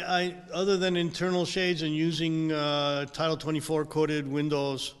 Yeah, other than internal shades and using Title 24 coated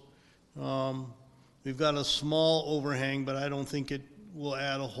windows, we've got a small overhang, but I don't think it will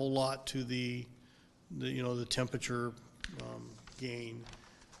add a whole lot to the temperature gain.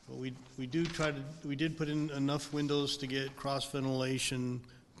 But we did put in enough windows to get cross ventilation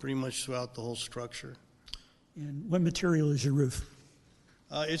pretty much throughout the whole structure. And what material is your roof?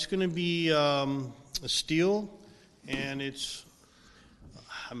 It's going to be a steel, and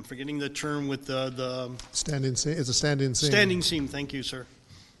I'm forgetting the term with the standing seam. It's a standing seam. Standing seam. Thank you, sir.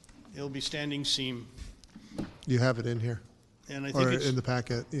 It'll be standing seam. You have it in here. And I think it's in the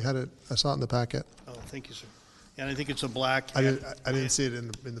packet. You had it. I saw it in the packet. Oh, thank you, sir. And I think it's a black. I didn't see it in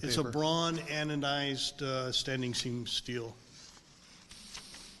the paper. It's a bronze anodized standing seam steel.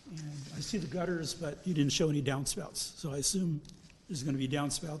 And I see the gutters, but you didn't show any downspouts. So I assume there's going to be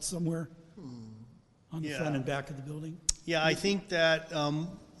downspouts somewhere on the front and back of the building? Yeah, I think that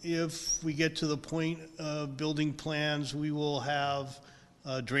if we get to the point of building plans, we will have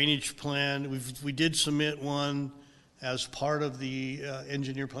a drainage plan. We did submit one as part of the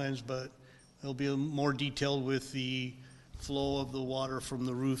engineer plans, but it'll be more detailed with the flow of the water from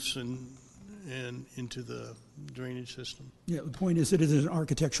the roofs and into the drainage system. Yeah, the point is it is an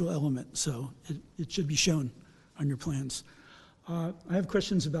architectural element, so it should be shown on your plans. I have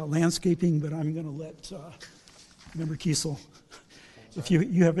questions about landscaping, but I'm going to let Member Kiesel, if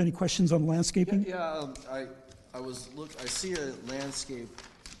you have any questions on landscaping? Yeah, I see a landscape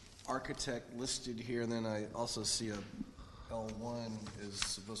architect listed here, and then I also see a L1 is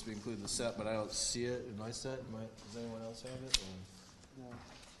supposed to be included in the set, but I don't see it in my set. Does anyone else have it? Or? No.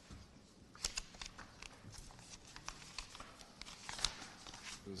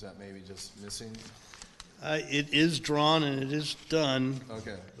 Was that maybe just missing? It is drawn and it is done.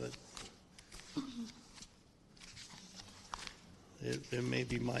 Okay. But it may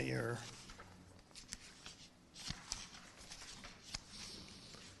be my error.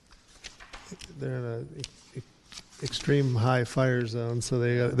 They're in a extreme high fire zone, so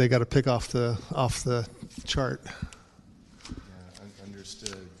they got to pick off the chart. Yeah,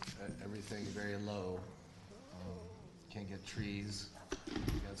 understood. Everything very low. Can't get trees.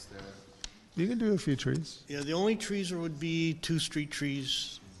 That's there. You can do a few trees. Yeah, the only trees there would be 2 street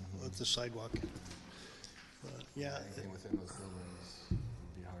trees with the sidewalk. But, yeah. Anything within those buildings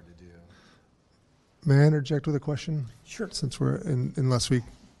would be hard to do. May I interject with a question? Sure. Since unless we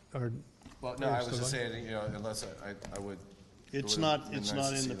are. Well, no, I was just saying, unless I would. It's it not been in nice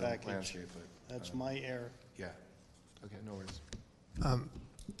to see the package. landscape, but, That's my error. Yeah. Okay, no worries.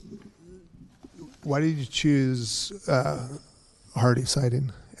 Why did you choose hardy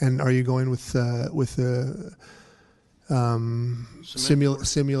siding? And are you going with the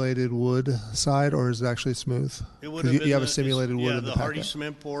simulated wood side, or is it actually smooth? It would 'Cause have been you have a simulated wood yeah, in the hardy packet.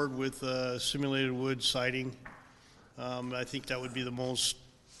 cement board with simulated wood siding. I think that would be the most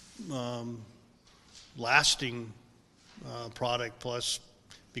lasting product. Plus,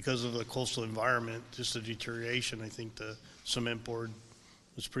 because of the coastal environment, just the deterioration, I think the cement board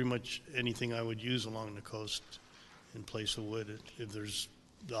is pretty much anything I would use along the coast in place of wood if there's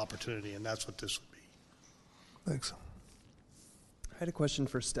the opportunity, and that's what this would be. Thanks. I had a question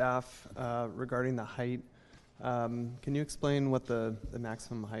for staff regarding the height. Can you explain what the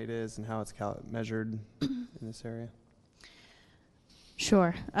maximum height is and how it's measured in this area?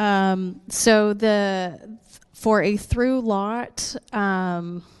 Sure. So for a through lot, let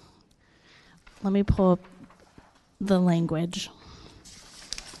me pull up the language.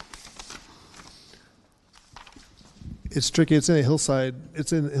 It's tricky. It's in a hillside.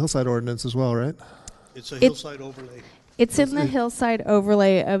 It's in the hillside ordinance as well, right? It's a hillside overlay. It's in the hillside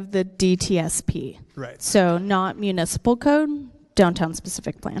overlay of the DTSP. Right. So not municipal code, downtown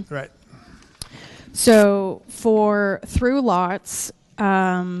specific plan. Right. So for through lots,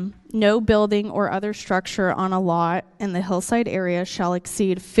 no building or other structure on a lot in the hillside area shall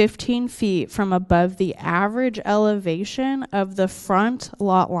exceed 15 feet from above the average elevation of the front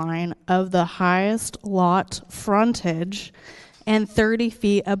lot line of the highest lot frontage and 30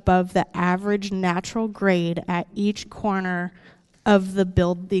 feet above the average natural grade at each corner of the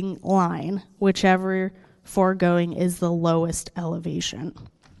building line, whichever foregoing is the lowest elevation.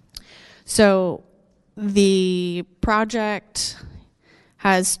 So the project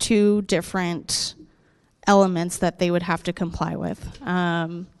has 2 different elements that they would have to comply with.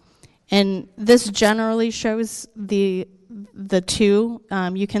 And this generally shows the 2.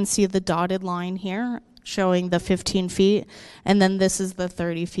 You can see the dotted line here showing the 15 feet, and then this is the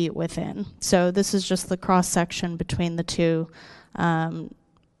 30 feet within. So this is just the cross section between the 2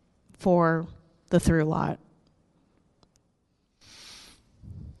 for the through lot.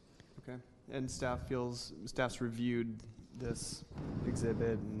 Okay. And staff's reviewed this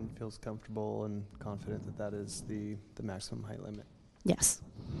exhibit and feels comfortable and confident that that is the maximum height limit. Yes.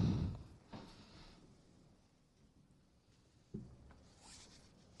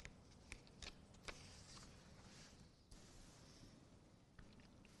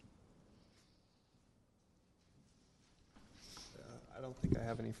 I don't think I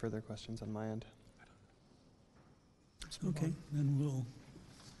have any further questions on my end. Okay, then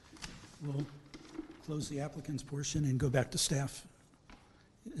we'll close the applicant's portion and go back to staff.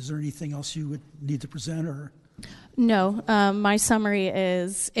 Is there anything else you would need to present, or? No, my summary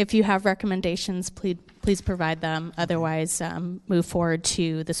is if you have recommendations, please provide them. Otherwise, move forward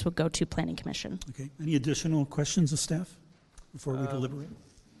to, this would go to Planning Commission. Okay, any additional questions of staff before we deliberate?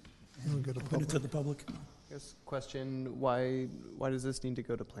 We'll go to Open it to the public. I guess question, why does this need to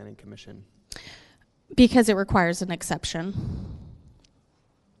go to Planning Commission? Because it requires an exception.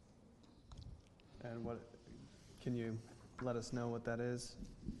 And can you let us know what that is?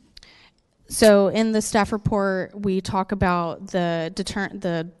 So in the staff report, we talk about the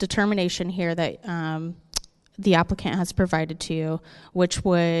determination here that the applicant has provided to you, which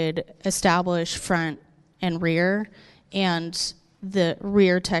would establish front and rear, and the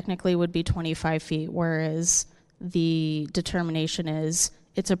rear technically would be 25 feet, whereas the determination is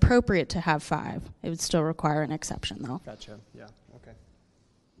it's appropriate to have 5. It would still require an exception, though. Gotcha. Yeah. Okay.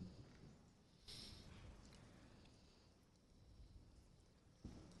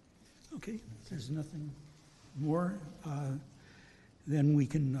 Okay, if there's nothing more, then we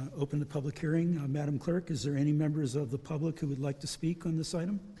can open the public hearing. Madam Clerk, is there any members of the public who would like to speak on this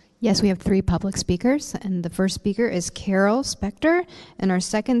item? Yes, we have 3 public speakers, and the first speaker is Carol Spector, and our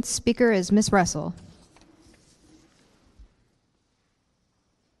second speaker is Ms. Russell.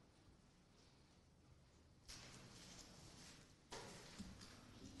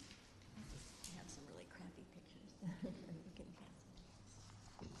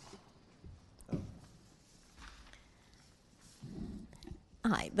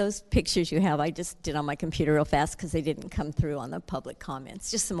 Hi, those pictures you have, I just did on my computer real fast because they didn't come through on the public comments.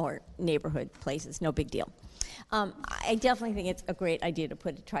 Just some more neighborhood places, no big deal. I definitely think it's a great idea to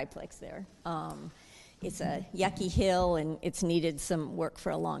put a triplex there. It's a yucky hill and it's needed some work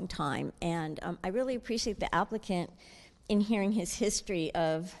for a long time. And I really appreciate the applicant in hearing his history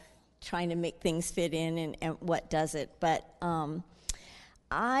of trying to make things fit in and what does it. But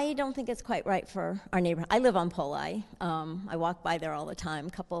I don't think it's quite right for our neighborhood. I live on Poli. I walk by there all the time, a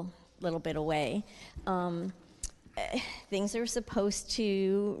couple little bit away. Things are supposed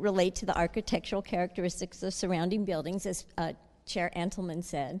to relate to the architectural characteristics of surrounding buildings, as Chair Entelman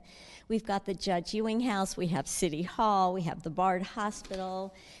said. We've got the Judge Ewing House, we have City Hall, we have the Bard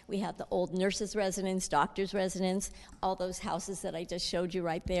Hospital, we have the old nurses' residence, doctors' residence, all those houses that I just showed you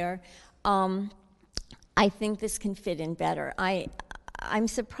right there. I think this can fit in better. I'm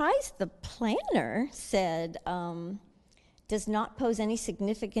surprised the planner said does not pose any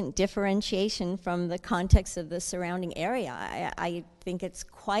significant differentiation from the context of the surrounding area. I think it's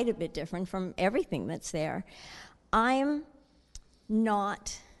quite a bit different from everything that's there. I'm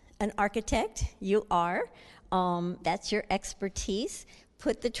not an architect. You are. That's your expertise.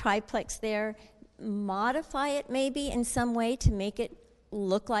 Put the triplex there. Modify it maybe in some way to make it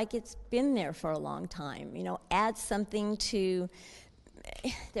look like it's been there for a long time. You know, add something to.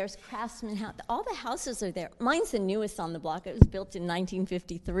 There's Craftsman House. All the houses are there. Mine's the newest on the block. It was built in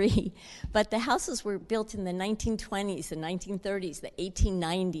 1953. But the houses were built in the 1920s, the 1930s, the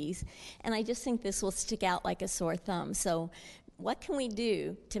 1890s. And I just think this will stick out like a sore thumb. So what can we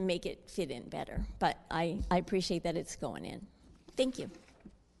do to make it fit in better? But I appreciate that it's going in. Thank you.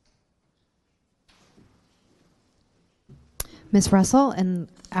 Ms. Russell, and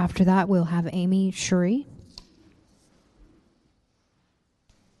after that, we'll have Amy Shuri.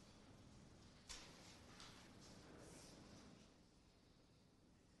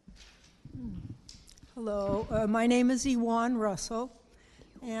 Hello, my name is Ewan Russell,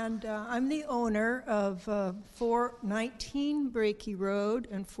 and I'm the owner of 419 Breaky Road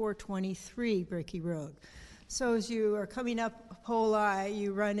and 423 Breaky Road. So as you are coming up Poli,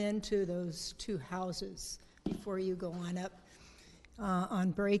 you run into those 2 houses before you go on up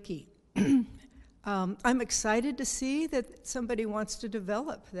on Breaky. I'm excited to see that somebody wants to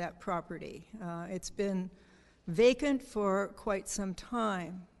develop that property. It's been vacant for quite some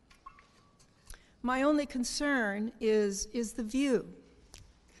time. My only concern is the view.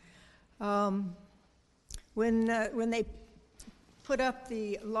 When they put up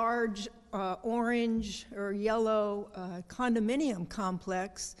the large orange or yellow condominium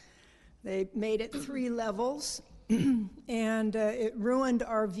complex, they made it 3 levels, and it ruined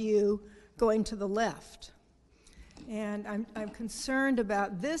our view going to the left. And I'm concerned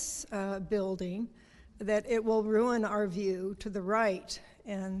about this building, that it will ruin our view to the right.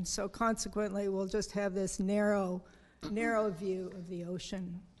 And so consequently, we'll just have this narrow view of the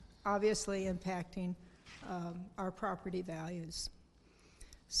ocean, obviously impacting our property values.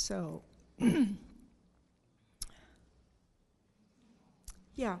 So,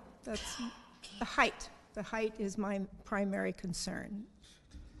 yeah, that's the height. The height is my primary concern.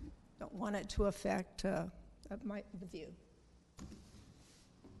 Don't want it to affect the view.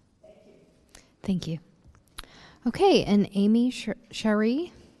 Thank you. Okay, and Amy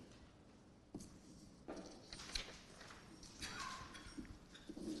Shari.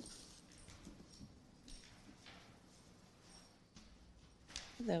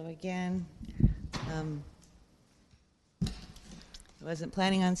 Hello again. I wasn't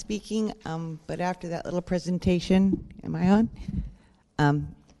planning on speaking, but after that little presentation, am I on?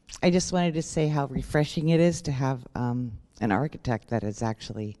 I just wanted to say how refreshing it is to have an architect that is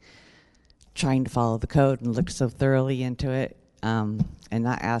actually trying to follow the code and look so thoroughly into it, and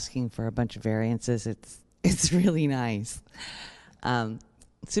not asking for a bunch of variances. It's really nice.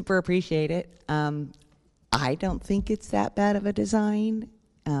 Super appreciate it. I don't think it's that bad of a design.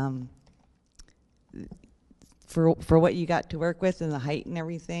 For what you got to work with and the height and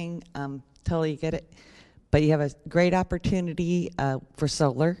everything, totally get it. But you have a great opportunity for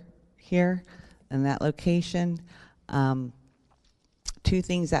solar here in that location. two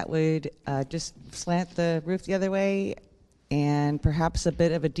things that would just slant the roof the other way, and perhaps a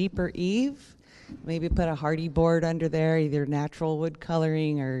bit of a deeper eave. Maybe put a hardy board under there, either natural wood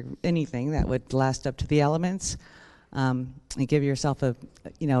coloring or anything that would last up to the elements, and give yourself a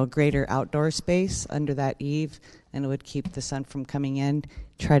greater outdoor space under that eave, and it would keep the sun from coming in.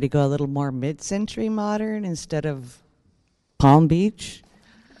 Try to go a little more mid-century modern instead of Palm Beach.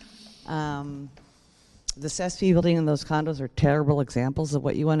 The SESP building and those condos are terrible examples of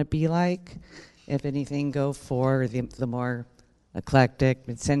what you want to be like. If anything, go for the more eclectic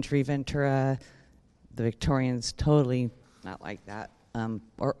mid-century Ventura. The Victorian's totally not like that,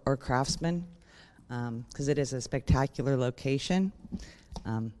 or Craftsman, because it is a spectacular location,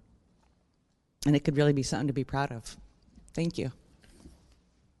 and it could really be something to be proud of. Thank you.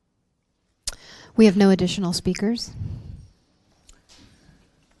 We have no additional speakers.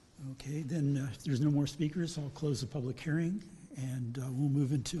 Okay, then if there's no more speakers, I'll close the public hearing, and we'll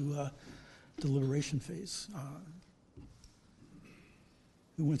move into deliberation phase.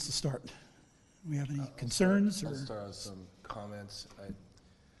 Who wants to start? Do we have any concerns? I'll start with some comments.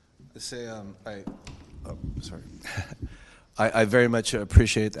 I very much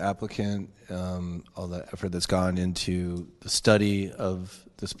appreciate the applicant, all the effort that's gone into the study of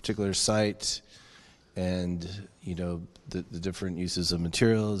this particular site, and the different uses of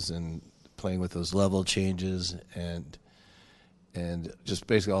materials and playing with those level changes and just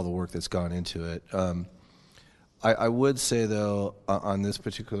basically all the work that's gone into it. I would say, though, on this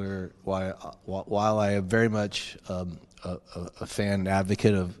particular, while I am very much a fan and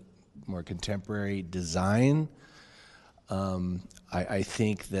advocate of more contemporary design, I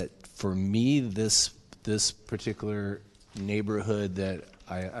think that for me, this particular neighborhood, that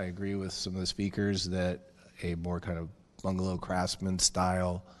I agree with some of the speakers that a more kind of bungalow craftsman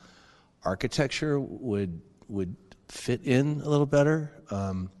style architecture would fit in a little better.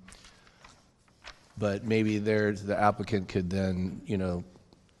 But maybe the applicant could then,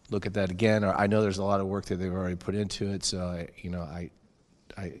 look at that again. Or I know there's a lot of work that they've already put into it, so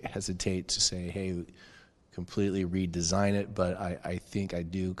I hesitate to say, hey, completely redesign it. But I think I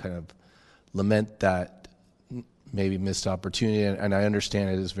do kind of lament that maybe missed opportunity, and I understand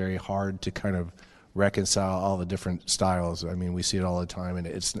it is very hard to kind of reconcile all the different styles. I mean, we see it all the time, and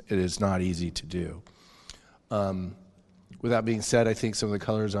it is not easy to do. With that being said, I think some of the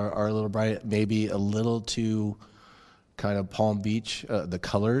colors are a little bright, maybe a little too kind of Palm Beach, the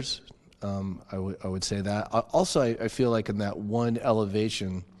colors. I would say that. Also, I feel like in that one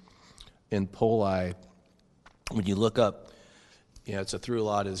elevation in Poli, when you look up, it's a through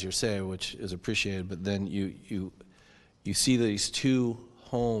lot, as you're saying, which is appreciated, but then you see these two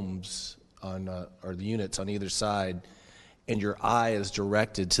homes or the units on either side, and your eye is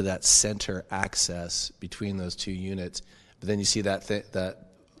directed to that center access between those two units. But then you see that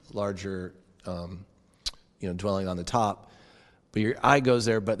larger, dwelling on the top. But your eye goes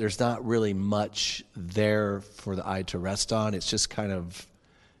there, but there's not really much there for the eye to rest on. It's just kind of,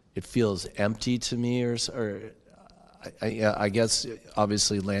 it feels empty to me, or I guess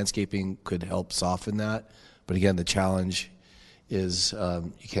obviously landscaping could help soften that. But again, the challenge is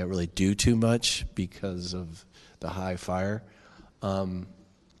you can't really do too much because of the high fire.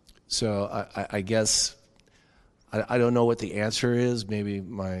 So I guess I don't know what the answer is. Maybe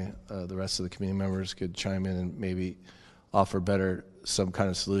the rest of the community members could chime in and maybe offer some kind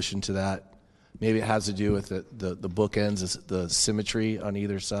of solution to that. Maybe it has to do with the bookends, the symmetry on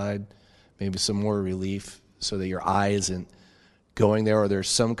either side. Maybe some more relief so that your eye isn't going there, or there's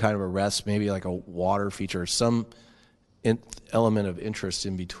some kind of a rest, maybe like a water feature, or some element of interest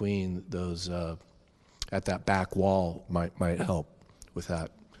in between those at that back wall might help with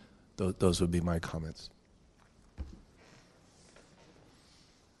that. Those would be my comments.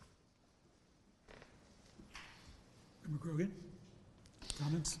 Grogan,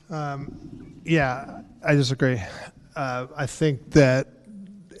 comments? Yeah, I disagree. I think that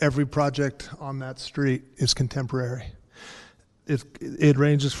every project on that street is contemporary. It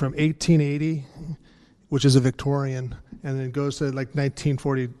ranges from 1880, which is a Victorian, and then it goes to like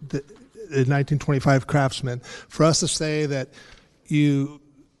 1940, 1925 Craftsman. For us to say that you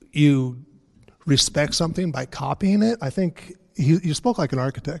respect something by copying it, I think you spoke like an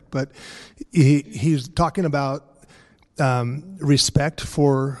architect, but he's talking about respect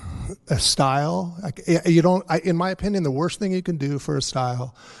for a style. In my opinion, the worst thing you can do for a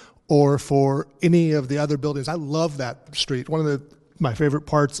style or for any of the other buildings. I love that street. One of my favorite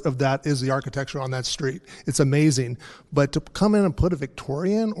parts of that is the architecture on that street. It's amazing. But to come in and put a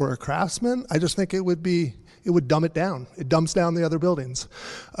Victorian or a Craftsman, I just think it would dumb it down. It dumps down the other buildings.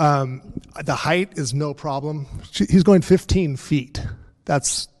 The height is no problem. He's going 15 feet.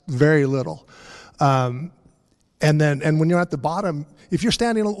 That's very little. And when you're at the bottom, if you're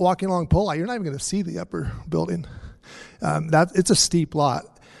walking along Poli, you're not even going to see the upper building. It's a steep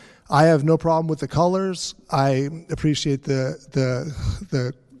lot. I have no problem with the colors. I appreciate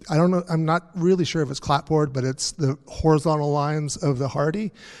the I don't know, I'm not really sure if it's clapboard, but it's the horizontal lines of the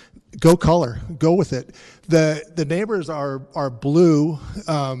Hardie. Go color, go with it. The neighbors are blue,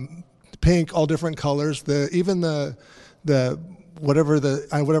 pink, all different colors. Even the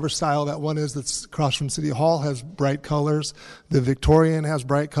whatever style that one is that's across from City Hall has bright colors. The Victorian has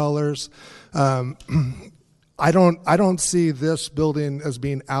bright colors. I don't see this building as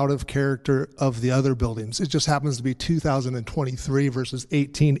being out of character of the other buildings. It just happens to be 2023 versus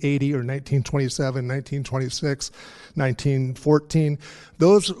 1880 or 1927, 1926, 1914.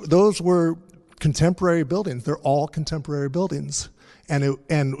 Those were contemporary buildings. They're all contemporary buildings.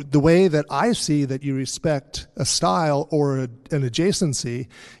 And the way that I see that you respect a style or an adjacency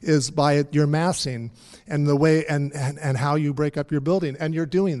is by your massing and the way and how you break up your building, and you're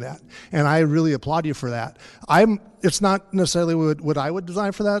doing that. And I really applaud you for that. It's not necessarily what I would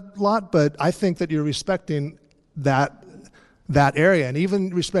design for that lot, but I think that you're respecting that area and even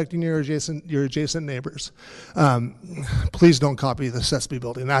respecting your adjacent neighbors. Please don't copy the SESB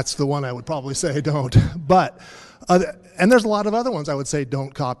building. That's the one I would probably say don't. But and there's a lot of other ones I would say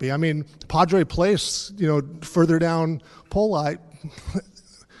don't copy. I mean, Padre Place, further down Poli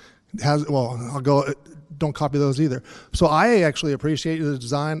has, don't copy those either. So I actually appreciate the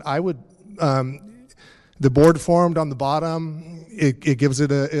design. I would, the board formed on the bottom, it gives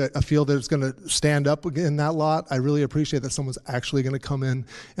it a feel that it's going to stand up in that lot. I really appreciate that someone's actually going to come in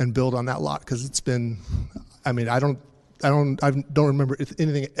and build on that lot, because it's been, I don't remember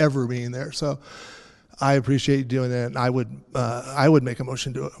anything ever being there. So I appreciate you doing that, and I would make a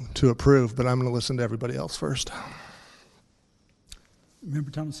motion to approve, but I'm going to listen to everybody else first.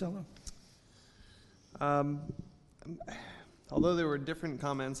 Member Tomasello. Although there were different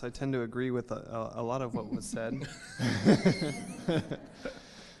comments, I tend to agree with a lot of what was said.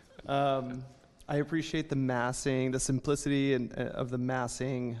 I appreciate the massing, the simplicity of the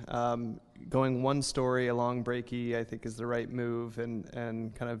massing. Going one story along Breakey, I think, is the right move,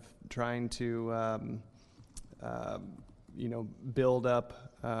 and kind of trying to build up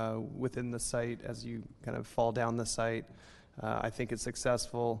within the site as you kind of fall down the site. I think it's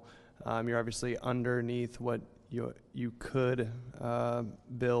successful. You're obviously underneath what you could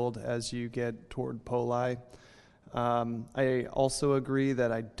build as you get toward Poli. I also agree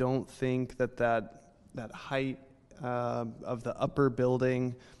that I don't think that height of the upper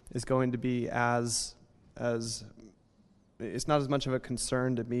building is going to be as it's not as much of a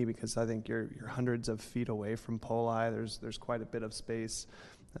concern to me, because I think you're hundreds of feet away from Poli. There's quite a bit of space,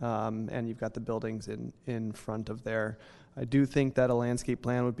 and you've got the buildings in front of there. I do think that a landscape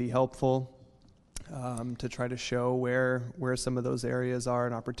plan would be helpful to try to show where some of those areas are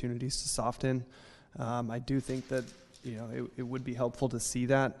and opportunities to soften. I do think that it would be helpful to see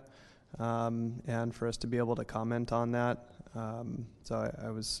that, and for us to be able to comment on that. So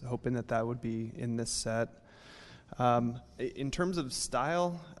I was hoping that would be in this set. In terms of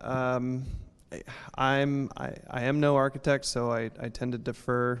style, I am no architect, so I tend to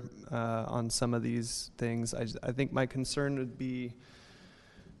defer on some of these things. I think my concern would be,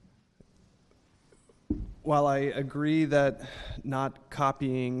 while I agree that not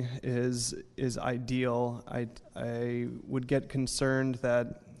copying is ideal, I would get concerned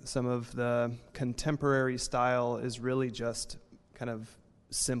that some of the contemporary style is really just kind of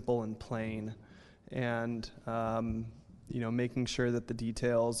simple and plain, and making sure that the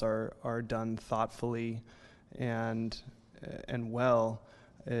details are done thoughtfully and well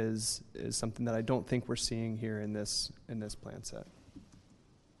is something that I don't think we're seeing here in this plan set.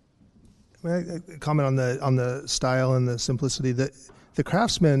 May I comment on the style and the simplicity? The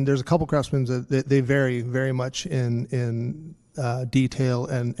craftsmen, there's a couple craftsmen that they vary very much in detail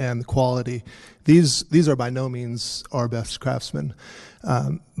and quality. These are by no means our best craftsmen,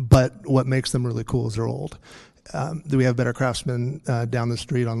 but what makes them really cool is they're old. We have better craftsmen down the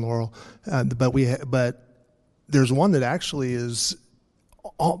street on Laurel, but there's one that actually is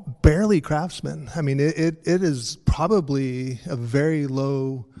barely craftsman. I mean, it is probably a very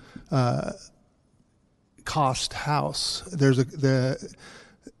low cost house.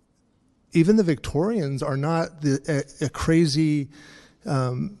 Even the Victorians are not a crazy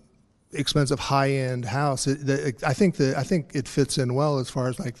expensive high-end house. I think it fits in well as far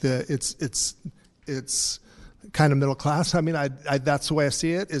as like it's kind of middle class. I mean, that's the way I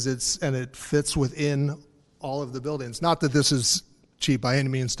see it. It fits within all of the buildings. Not that this is cheap by any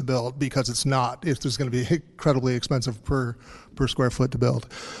means to build, because it's not. It's just going to be incredibly expensive per square foot to build.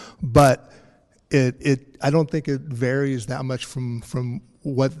 But I don't think it varies that much from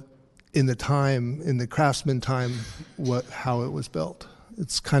what in the craftsman time, how it was built.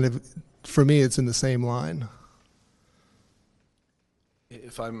 It's kind of, for me, it's in the same line.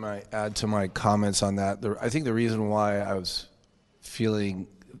 If I might add to my comments on that, I think the reason why I was feeling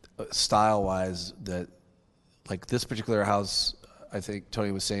style-wise that, like this particular house, I think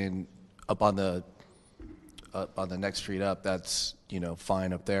Tony was saying up on the next street up, that's,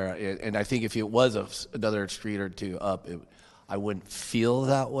 fine up there. And I think if it was another street or two up, I wouldn't feel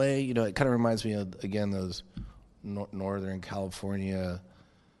that way. It kind of reminds me of, again, those Northern California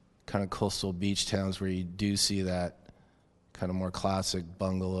kind of coastal beach towns where you do see that kind of more classic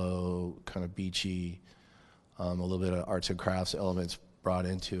bungalow, kind of beachy, a little bit of arts and crafts elements brought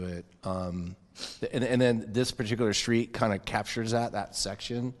into it. And then this particular street kind of captures that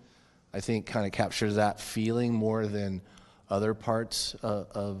section, I think kind of captures that feeling more than other parts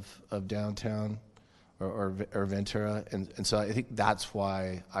of downtown or Ventura. And so I think that's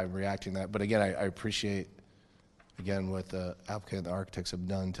why I'm reacting to that. But again, I appreciate, again, what the applicant and the architects have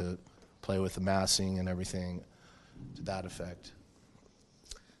done to play with the massing and everything to that effect.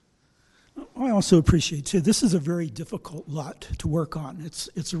 I also appreciate, too, this is a very difficult lot to work on.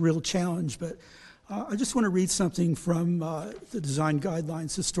 It's a real challenge, but I just want to read something from the design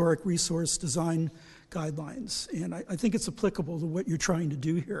guidelines, historic resource design guidelines, and I think it's applicable to what you're trying to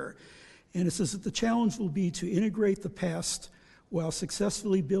do here. And it says that the challenge will be to integrate the past while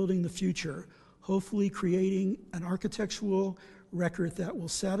successfully building the future, hopefully creating an architectural record that will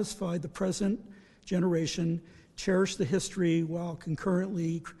satisfy the present generation, cherish the history while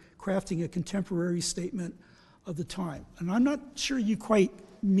concurrently crafting a contemporary statement of the time. And I'm not sure you quite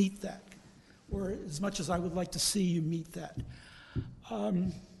meet that, or as much as I would like to see you meet that.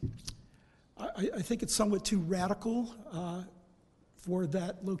 I think it's somewhat too radical for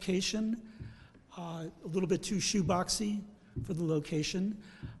that location, a little bit too shoeboxy for the location.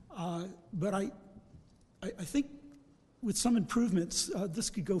 But I think with some improvements, this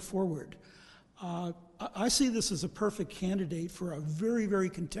could go forward. I see this as a perfect candidate for a very,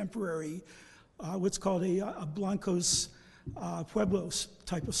 very contemporary, what's called a Blancos Pueblos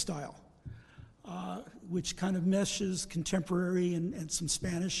type of style, which kind of meshes contemporary and some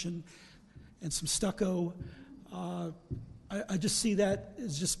Spanish and some stucco. I just see that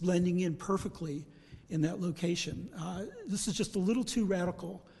as just blending in perfectly in that location. This is just a little too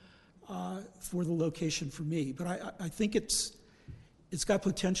radical for the location for me, but I think it's got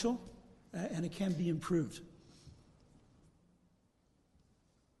potential and it can be improved.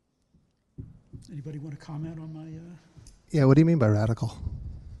 Anybody want to comment on my? Yeah, what do you mean by radical?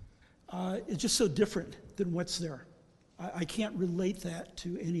 It's just so different than what's there. I can't relate that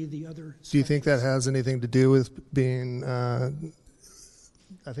to any of the other. Do you think that has anything to do with being? I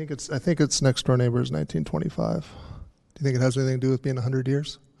think it's next door neighbors 1925. Do you think it has anything to do with being 100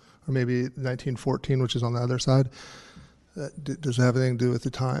 years, or maybe 1914, which is on the other side? Does it have anything to do with the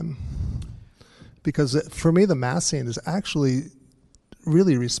time? Because for me, the massing is actually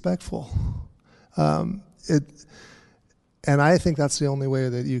really respectful. And I think that's the only way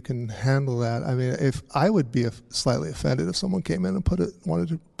that you can handle that. I mean, if I would be slightly offended if someone came in and wanted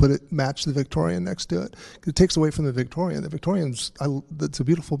to put it match the Victorian next to it, because it takes away from the Victorian. The Victorian's it's a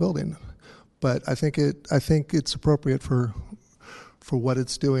beautiful building, but I think it's appropriate for what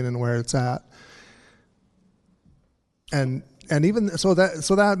it's doing and where it's at. And even so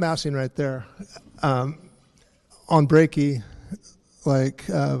that massing right there on Breaky, like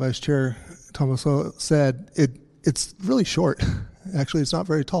Vice Chair Tomaso said, it's really short. Actually, it's not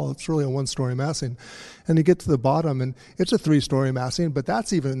very tall. It's really a one-story massing. And you get to the bottom, and it's a three-story massing, but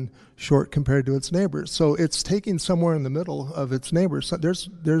that's even short compared to its neighbors. So it's taking somewhere in the middle of its neighbors. So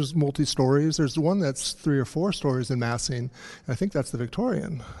there's multi-stories. There's one that's 3 or 4 stories in massing. I think that's the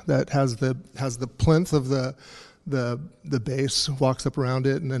Victorian that has the plinth of the base, walks up around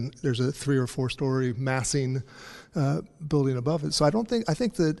it, and then there's a 3 or 4 story massing building above it. So I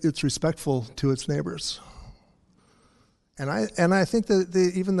think that it's respectful to its neighbors. And I think that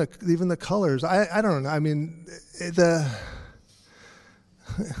even the colors, I don't know. I mean, I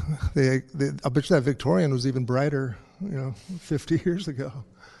bet you that Victorian was even brighter, 50 years ago.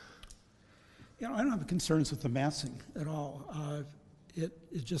 I don't have concerns with the massing at all. It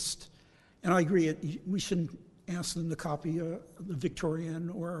just, and I agree. We shouldn't ask them to copy the Victorian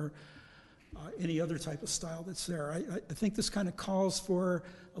or any other type of style that's there. I think this kind of calls for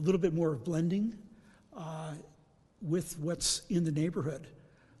a little bit more of blending with what's in the neighborhood.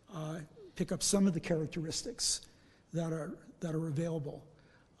 Pick up some of the characteristics that are that are available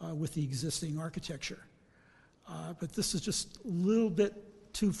with the existing architecture. But this is just a little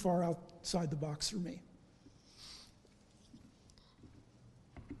bit too far outside the box for me.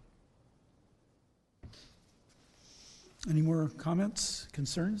 Any more comments,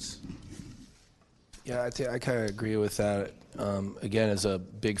 concerns? Yeah, I kind of agree with that. Again, as a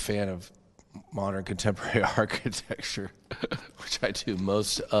big fan of modern contemporary architecture, which I do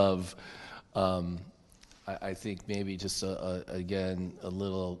most of, I think maybe just again a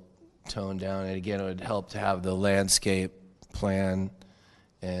little toned down. And again, it would help to have the landscape plan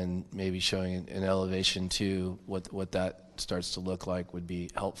and maybe showing an elevation too. What that starts to look like would be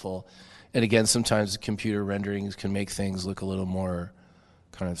helpful. And again, sometimes computer renderings can make things look a little more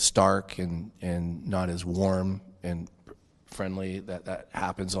kind of stark and not as warm and friendly. That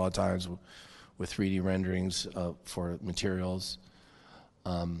happens a lot of times with 3D renderings for materials.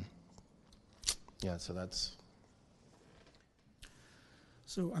 Yeah, so that's.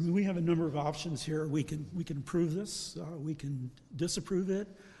 So, I mean, we have a number of options here. We can approve this, we can disapprove it,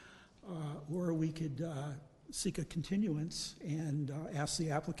 or we could seek a continuance and ask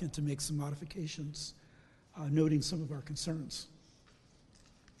the applicant to make some modifications, noting some of our concerns.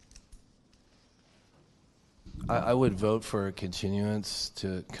 I would vote for a continuance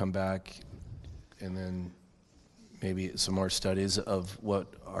to come back and then maybe some more studies of what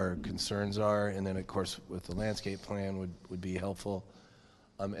our concerns are, and then of course with the landscape plan would be helpful.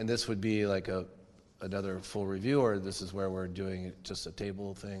 And this would be like another full review, or this is where we're doing it just a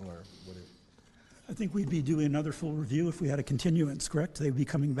table thing, or what? I think we'd be doing another full review if we had a continuance, correct? They'd be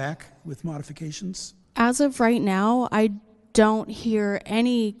coming back with modifications? As of right now, I don't hear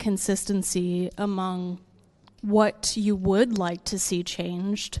any consistency among what you would like to see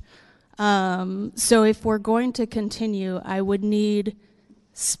changed. So if we're going to continue, I would need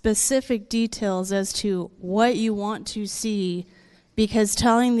specific details as to what you want to see, because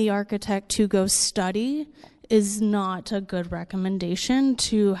telling the architect to go study is not a good recommendation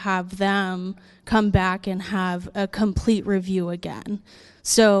to have them come back and have a complete review again.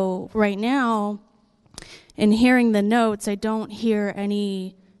 So right now, in hearing the notes, I don't hear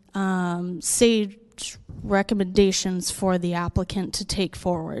any sage recommendations for the applicant to take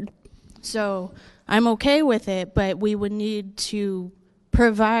forward. So I'm okay with it, but we would need to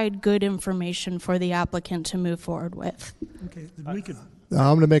provide good information for the applicant to move forward with. Okay, then we could. I'm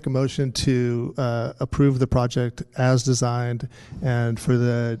going to make a motion to approve the project as designed, and for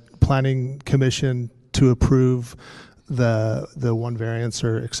the Planning Commission to approve the one variance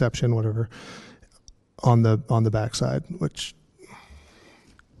or exception, whatever, on the backside. Which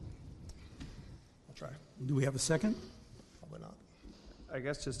I'll try. Do we have a second? Probably not. I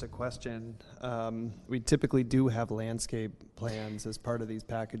guess just a question. We typically do have landscape plans as part of these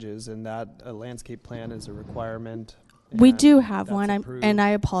packages, and that a landscape plan is a requirement. We do have one, approved. and I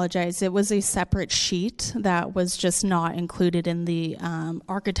apologize. It was a separate sheet that was just not included in the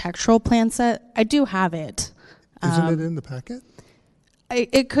architectural plan set. I do have it. Isn't it in the packet?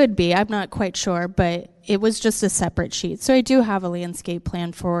 It could be. I'm not quite sure, but it was just a separate sheet. So I do have a landscape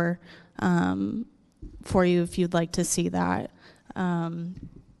plan for you if you'd like to see that. And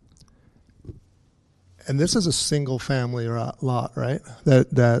this is a single family lot, right?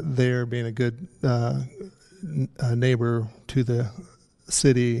 That they're being a good neighbor to the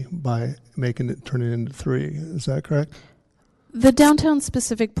city by turning it into 3. Is that correct? The downtown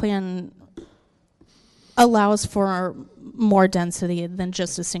specific plan allows for more density than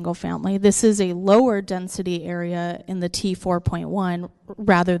just a single family. This is a lower density area in the T4.1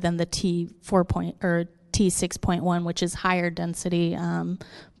 rather than the T6.1, which is higher density.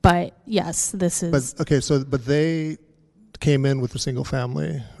 But yes, this is. But they came in with a single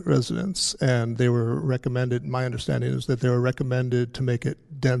family residence, and they were recommended, my understanding is that they were recommended to make it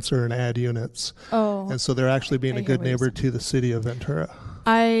denser and add units. Oh. And so they're actually being a good neighbor to the city of Ventura.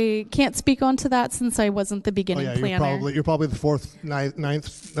 I can't speak onto that since I wasn't the beginning planner. You're probably the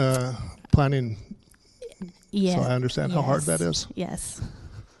ninth planning. Yeah. So I understand how hard that is. Yes.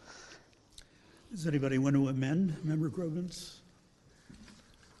 Does anybody want to amend Member Groban's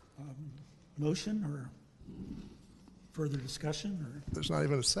motion or further discussion? Or? There's not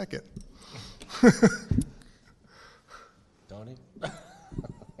even a second. Don't he? Up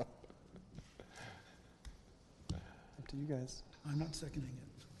to you guys. I'm not seconding it.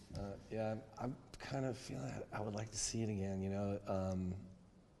 Yeah, I'm kind of feeling that I would like to see it again,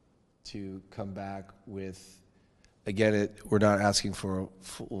 to come back with, again, we're not asking for a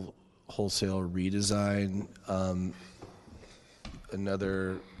full wholesale redesign.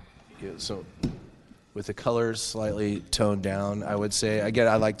 So with the colors slightly toned down, I would say. Again,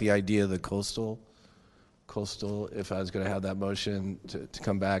 I like the idea of the coastal coastal, if I was going to have that motion to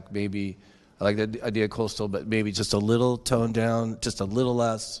come back, maybe, I like the idea of coastal, but maybe just a little toned down, just a little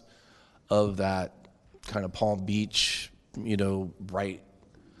less of that kind of Palm Beach, bright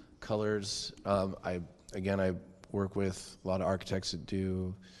colors. I work with a lot of architects that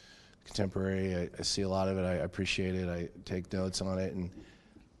do contemporary. I see a lot of it. I appreciate it. I take notes on it, and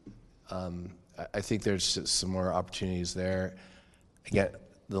I think there's some more opportunities there. Again,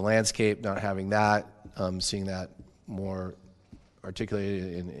 the landscape, not having that, seeing that more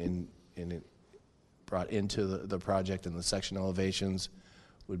articulated in brought into the project and the section elevations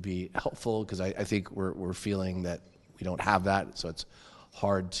would be helpful, because I think we're feeling that we don't have that, so it's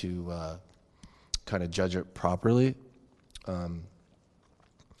hard to kind of judge it properly. And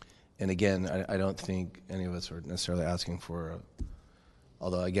again, I don't think any of us are necessarily asking for,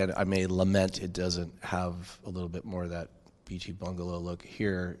 although again, I may lament it doesn't have a little bit more of that beachy bungalow look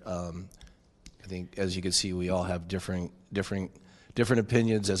here. I think, as you can see, we all have different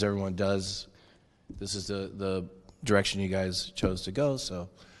opinions, as everyone does. This is the direction you guys chose to go, so.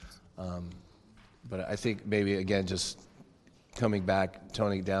 But I think maybe, again, just coming back,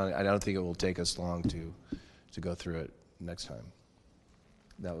 toning it down, I don't think it will take us long to go through it next time.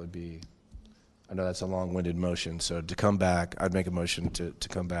 That would be, I know that's a long-winded motion, so to come back, I'd make a motion to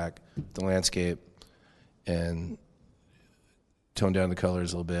come back, the landscape, and tone down the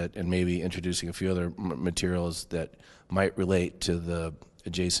colors a little bit, and maybe introducing a few other materials that might relate to the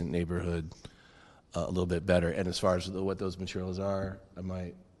adjacent neighborhood a little bit better. And as far as what those materials are, I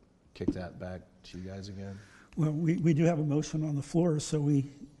might kick that back to you guys again. Well, we do have a motion on the floor, so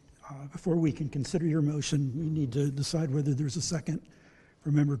before we can consider your motion, we need to decide whether there's a second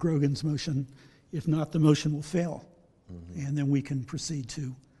for Member Grogan's motion. If not, the motion will fail, and then we can proceed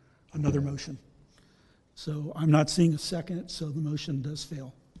to another motion. So I'm not seeing a second, so the motion does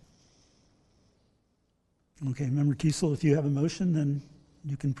fail. Okay, Member Kiesel, if you have a motion, then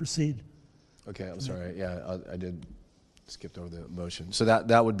you can proceed. Okay, I'm sorry. Yeah, I did skipped over the motion. So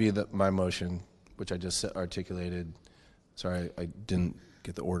that would be my motion, which I just articulated. Sorry, I didn't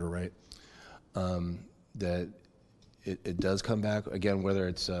get the order right. That it does come back again. Whether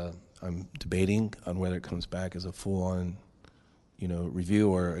it's I'm debating on whether it comes back as a full-on,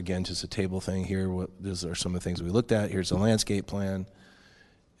 review, or again just a table thing here. These are some of the things we looked at. Here's the landscape plan.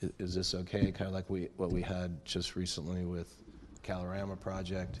 Is this okay? Kind of like what we had just recently with Calorama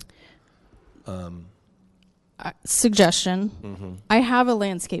project. Suggestion. I have a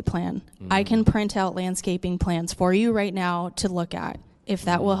landscape plan. I can print out landscaping plans for you right now to look at, if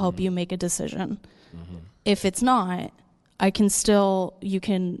that will help you make a decision. If it's not, you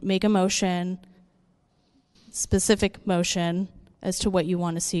can make a motion, specific motion, as to what you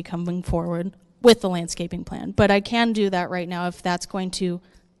want to see coming forward with the landscaping plan. But I can do that right now if that's going to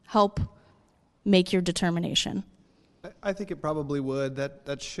help make your determination. I think it probably would.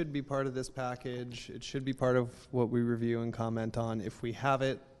 That should be part of this package. It should be part of what we review and comment on. If we have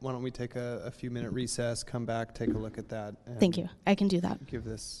it, why don't we take a few-minute recess, come back, take a look at that. And thank you. I can do that. Give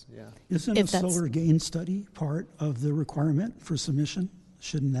this, yeah. Isn't a solar gain study part of the requirement for submission?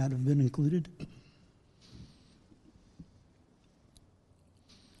 Shouldn't that have been included?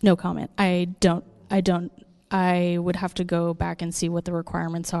 No comment. I would have to go back and see what the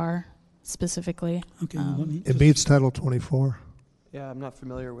requirements are specifically. Okay, it meets Title 24. Yeah, I'm not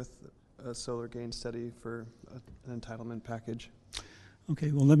familiar with a solar gain study for an entitlement package.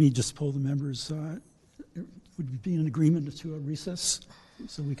 Okay, well, let me just poll the members. Would be in agreement to a recess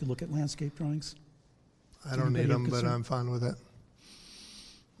so we could look at landscape drawings? I don't need them, but I'm fine with it.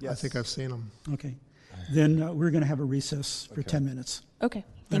 Yes. I think I've seen them. Okay. Then we're going to have a recess for 10 minutes. Okay.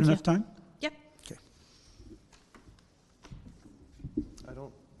 Thank you. Enough time? Yep. Okay. I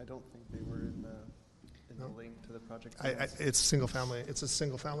don't think they were in the link to the project. It's single family. It's a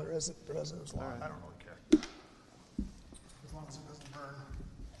single family residence lot. Right. I don't really care. As long as it doesn't burn.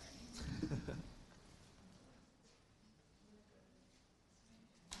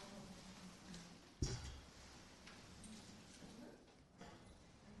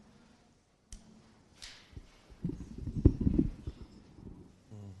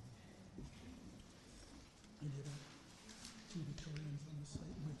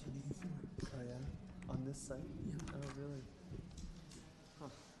 This site? Yeah. Oh, really? Huh.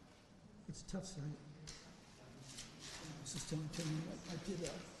 It's a tough site. I was just telling you, I did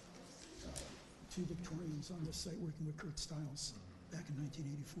two Victorians on this site working with Kurt Stiles back in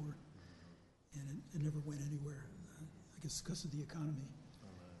 1984, and it never went anywhere. I guess because of the economy,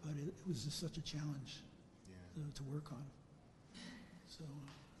 but it was just such a challenge to work on. So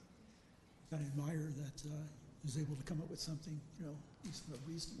I admire that he was able to come up with something, at least a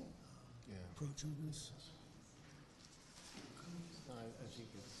reasonable approach on this. No, I think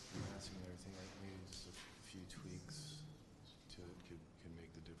it's massing and everything, like maybe just a few tweaks to it could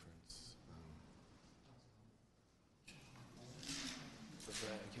make the difference. But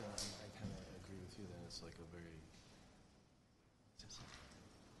I kind of agree with you that it's like a very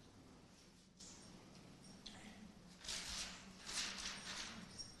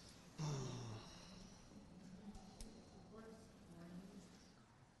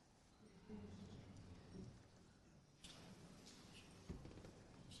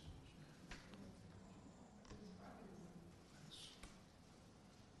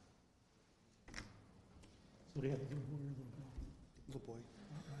So do you have a little boy or a little girl? Little boy.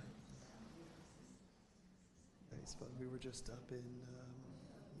 All right. Yeah, he's fun. We were just up in,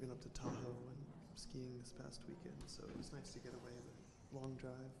 we went up to Tahoe and skiing this past weekend, so it was nice to get away. The long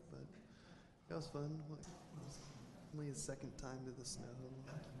drive, but it was fun. Like, it was only his second time to the snow.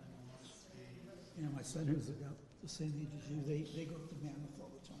 Yeah, my son, who's about the same age as you, they go up to Mammoth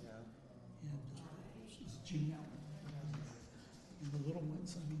all the time. Yeah. And she's a June mountain. And the little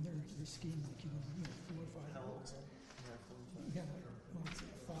ones, I mean, they're skiing like, 4 or 5 How old? holes. Yeah, 4 Yeah, well, it's a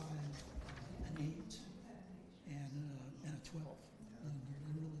 5, an 8, and a 12. And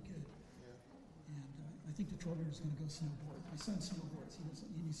they're really good. Yeah. And I think the 12-year-old is going to go snowboard. My son snowboards. He doesn't,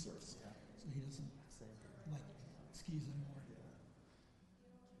 and he surfs. So he doesn't like skis anymore.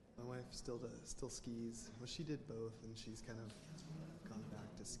 My wife still skis. Well, she did both, and she's kind of gone back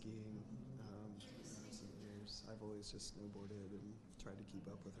to skiing in recent years. I've always just snowboarded and tried to keep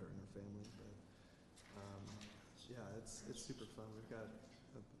up with her and her family. But yeah, it's super fun. We've got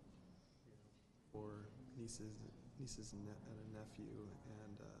 4 nieces and a nephew,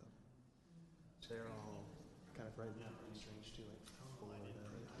 and they're all kind of right in that age range too, like Florida.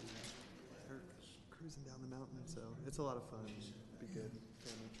 They're cruising down the mountain, so it's a lot of fun. Be good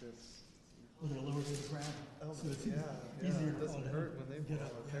family trips. Well, they're lower to the ground. Oh, so it's yeah. easier It to doesn't fall hurt down. when they Get fall,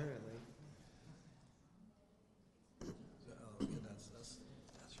 up, yeah. apparently.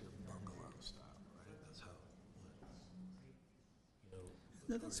 That's your bungalow style, right? That's how, you know.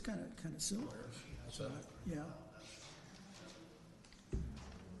 No, that's kind of similar. Yeah.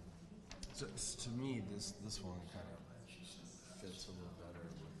 So to me, this one kind of fits a little better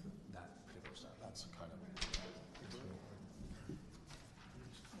with that particular style. That's kind of.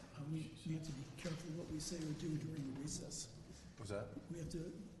 We have to be careful what we say or do during the recess. What's that? We have to,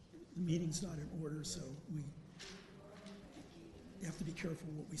 the meeting's not in order, so we have to be careful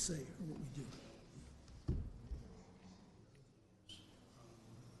what we say or what we do.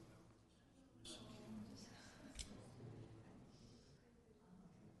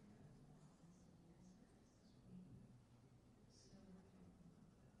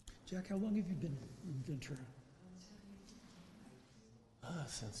 Jack, how long have you been in Ventura?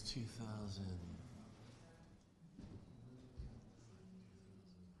 Since 2000.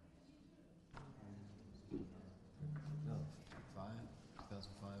 No,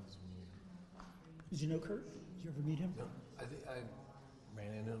 2005 is when you. Did you know Kurt? Did you ever meet him? No, I think I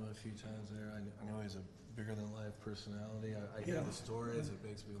ran into him a few times there. I know he's a bigger than life personality. I hear the stories. It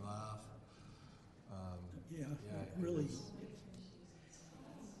makes me laugh. Really.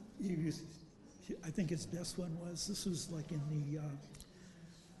 I think his best one was, this was like in the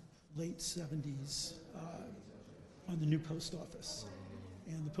late 70s on the new post office.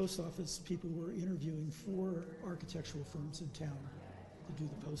 And the post office people were interviewing 4 architectural firms in town to do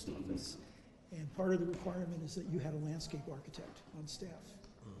the post office. And part of the requirement is that you had a landscape architect on staff.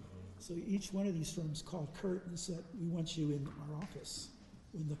 So each one of these firms called Kurt and said, we want you in our office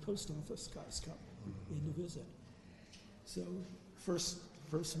when the post office guys come in to visit. So first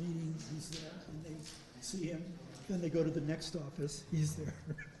meeting, he's there, and they see him. Then they go to the next office, he's there.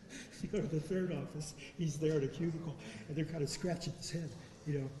 You go to the third office, he's there at a cubicle, and they're kind of scratching his head,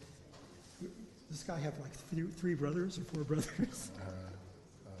 you know. This guy have like 3 brothers or 4 brothers.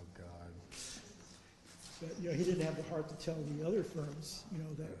 Oh God. But you know, he didn't have the heart to tell the other firms, you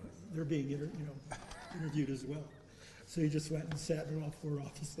know, that they're being interviewed as well. So he just went and sat in all 4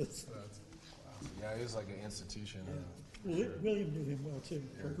 offices. Yeah, he was like an institution. William knew him well too.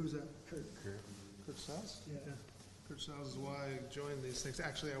 Who's that? Kurt. Kurt Saus? Yeah. Kurt Saus is why I joined these things.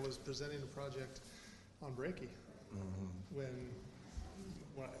 Actually, I was presenting a project on Breaky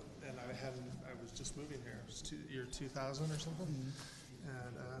and I was just moving here. It was year 2000 or something.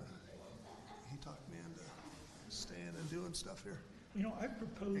 And he talked me into staying and doing stuff here. You know, I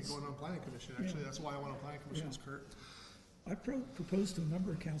proposed... And going on planning commission, actually. That's why I went on planning commission, was Kurt. I proposed to a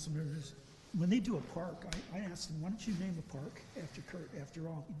number of council members, when they do a park, I asked them, why don't you name a park after Kurt, after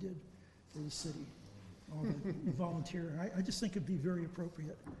all he did for the city, all the volunteer. I just think it'd be very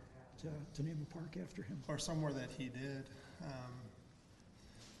appropriate to name a park after him. Or somewhere that he did.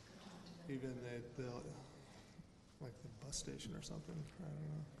 Even the like the bus station or something. I don't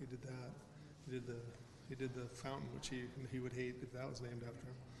know. He did that. He did the fountain, which he would hate if that was named after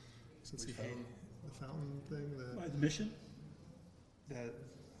him. Since he hated the fountain thing By the mission? that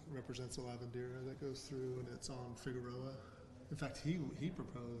represents the Lavandera that goes through, and it's on Figueroa. In fact, he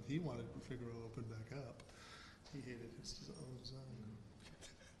proposed, he wanted Figueroa open back up. He hated his own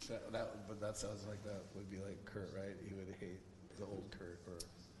design. But that sounds like that would be like Kurt, right? He would hate the old Kurt, or,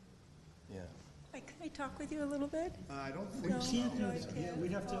 yeah. Wait, can I talk with you a little bit? I don't We think so. can't do that. Yeah,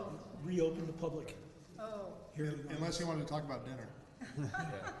 we'd have to reopen the public Oh, hearing. Unless you wanted to talk about dinner.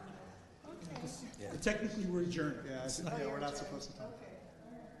 okay. Technically, we're adjourned. Yeah, we're not supposed to talk.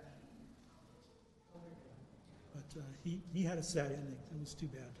 But he had a sad ending. It was too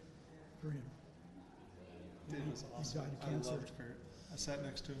bad for him. It was He awesome. died of I cancer. loved Kurt. I sat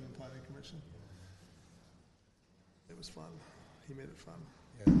next to him in planning commission. It was fun. He made it fun.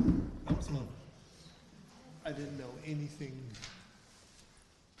 Yeah. That was fun. I didn't know anything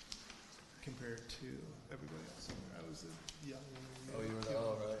compared to everybody else. I was a young. Oh, you were the,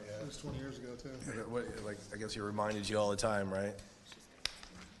 oh, right, yeah. It was 20 years ago too. Like, I guess he reminded you all the time, right?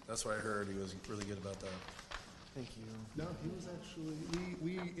 That's what I heard. He was really good about that. Thank you. No, he was actually.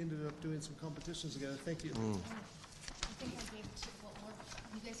 We ended up doing some competitions together. Thank you. I think I gave two, well, more,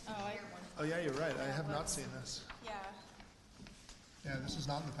 you guys can hear one. Oh yeah, you're right. I have not seen this. Yeah. Yeah, this was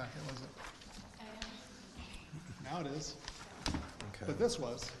not in the packet, was it? Now it is. Okay. But this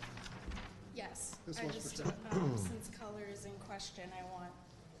was. Yes, This I was just, for sure. since color is in question, I want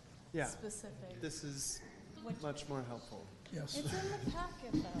Yeah, specific. this is much more helpful. Yes. It's in the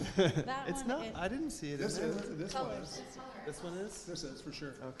packet though. That It's one, not, it- I didn't see it. This in is. there. This was. This one is? This is for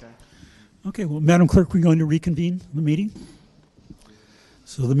sure. Okay. Okay, well, Madam Clerk, we're going to reconvene the meeting.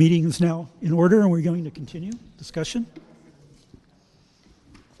 So the meeting is now in order, and we're going to continue discussion.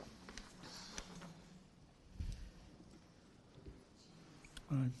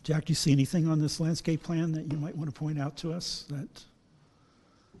 Jack, do you see anything on this landscape plan that you might want to point out to us that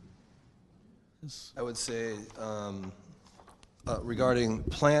is? I would say regarding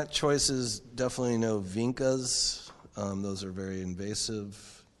plant choices, definitely no vincas. Those are very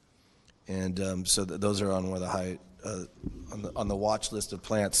invasive, and so those are on one of the high on the watch list of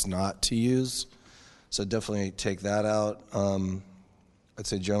plants not to use. So definitely take that out. I'd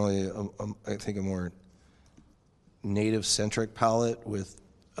say generally, I think a more native-centric palette with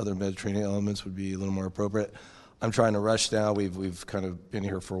other Mediterranean elements would be a little more appropriate. I'm trying to rush now. We've kind of been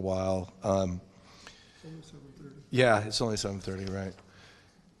here for a while. It's only 7:30. Yeah, it's only 7:30, right?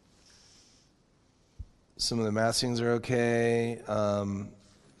 Some of the massings are okay.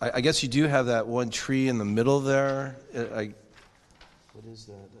 I guess you do have that one tree in the middle there. What is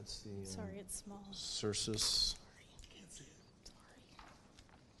that? That's the Sorry, it's small. Cercis.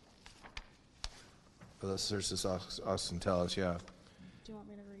 Oh, that's Cercis occidentalis, yeah. Do you want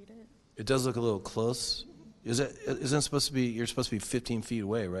me to read it? It does look a little close. Isn't it supposed to be, you're supposed to be 15 feet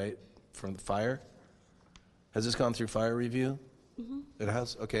away, right, from the fire? Has this gone through fire review? Mm-hmm. It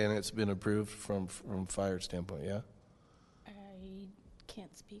has? Okay, and it's been approved from fire standpoint, yeah? I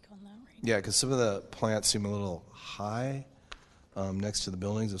can't speak on that right Yeah, because some of the plants seem a little high next to the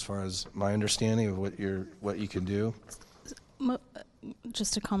buildings as far as my understanding of what you can do.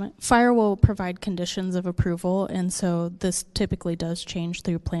 Just a comment. Fire will provide conditions of approval, and so this typically does change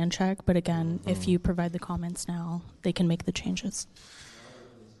through plan check. But again, if you provide the comments now, they can make the changes.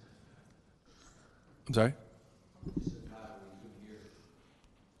 I'm sorry?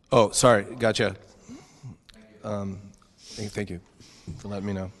 Oh, sorry. Gotcha. Thank you for letting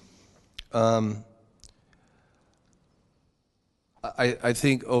me know. I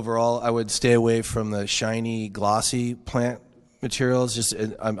think overall I would stay away from the shiny, glossy plant materials.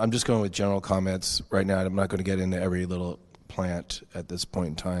 I'm just going with general comments right now. I'm not going to get into every little plant at this point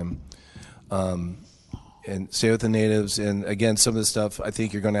in time. And stay with the natives. And again, some of the stuff I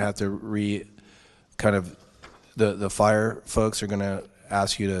think you're going to have to the fire folks are going to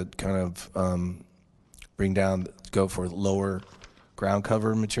ask you to kind of go for lower ground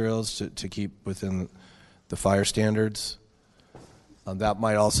cover materials to keep within the fire standards. That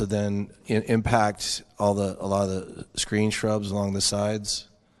might also then impact a lot of the screen shrubs along the sides.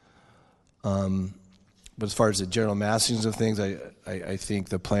 But as far as the general massings of things, I think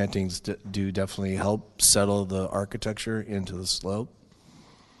the plantings do definitely help settle the architecture into the slope.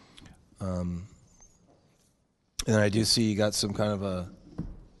 And I do see you got some kind of a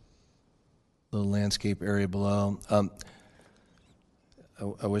little landscape area below.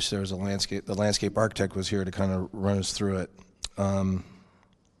 I wish there was the landscape architect was here to kind of run us through it. I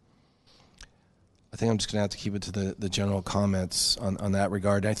think I'm just going to have to keep it to the general comments on that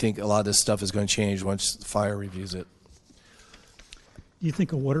regard. I think a lot of this stuff is going to change once fire reviews it. Do you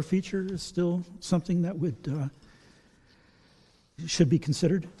think a water feature is still something that should be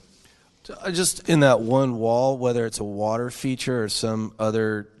considered? Just in that one wall, whether it's a water feature or some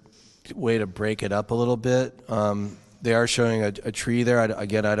other way to break it up a little bit. They are showing a tree there.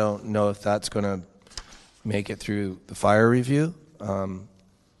 Again, I don't know if that's going to make it through the fire review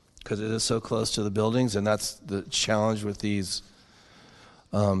because it is so close to the buildings, and that's the challenge with these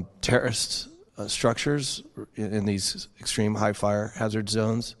terraced structures in these extreme high fire hazard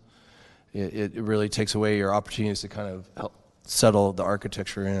zones. It really takes away your opportunities to kind of help settle the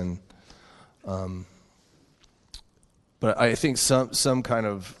architecture in. But I think some kind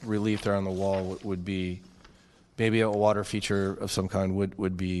of relief there on the wall would be, maybe a water feature of some kind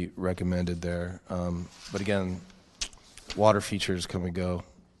would be recommended there. But again, water features come and go.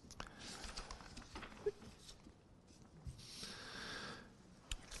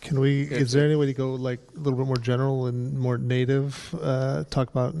 Is there any way to go like a little bit more general and more native, talk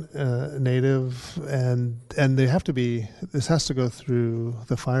about native and they have to be, this has to go through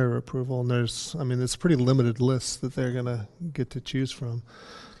the fire approval, and it's a pretty limited list that they're going to get to choose from.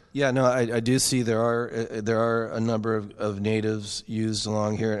 Yeah, no, I do see there are a number of natives used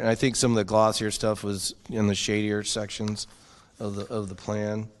along here, and I think some of the glossier stuff was in the shadier sections of the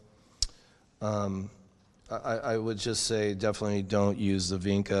plan. I would just say definitely don't use the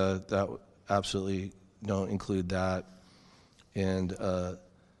Vinca. That absolutely don't include that, and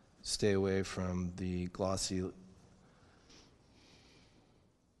stay away from the glossy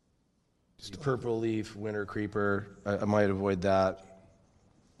purple leaf winter creeper. I might avoid that.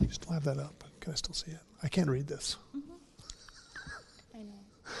 You still have that up? Can I still see it? I can't read this. I know.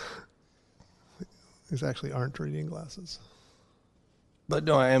 These actually aren't reading glasses. But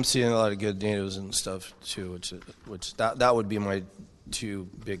no, I am seeing a lot of good natives and stuff too, which that would be my two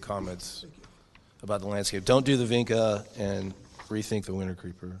big comments about the landscape. Don't do the Vinca and rethink the winter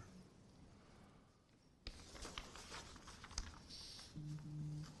creeper.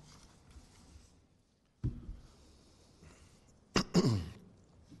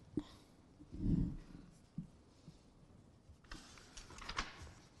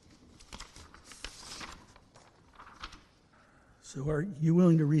 So are you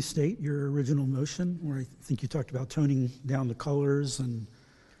willing to restate your original motion, where I think you talked about toning down the colors and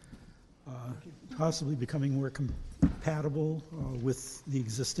possibly becoming more compatible with the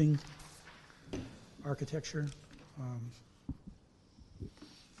existing architecture? I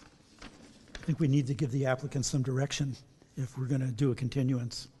think we need to give the applicant some direction if we're going to do a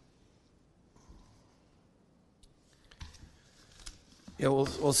continuance. Yeah,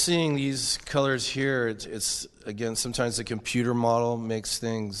 well, seeing these colors here, it's again, sometimes the computer model makes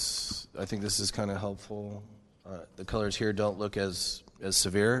things, I think this is kind of helpful. The colors here don't look as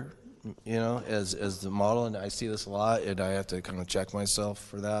severe, as the model, and I see this a lot, and I have to kind of check myself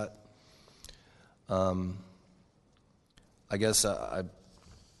for that. I guess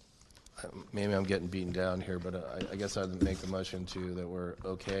maybe I'm getting beaten down here, but I guess I'd make the motion too that we're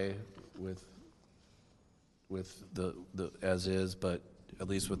okay with the as is, but at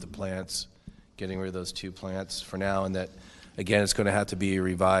least with the plants, getting rid of those two plants for now, and that again it's going to have to be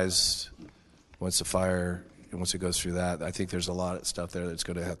revised once it goes through that. I think there's a lot of stuff there that's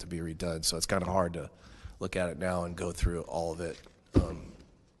going to have to be redone, so it's kind of hard to look at it now and go through all of it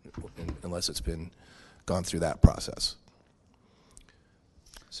unless it's been gone through that process.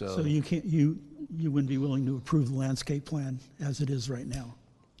 So you wouldn't be willing to approve the landscape plan as it is right now?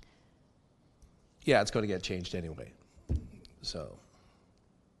 Yeah, it's going to get changed anyway. So,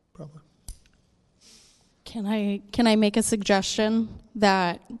 probably. Can I make a suggestion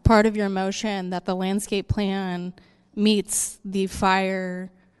that part of your motion that the landscape plan meets the fire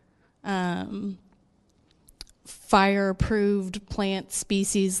approved plant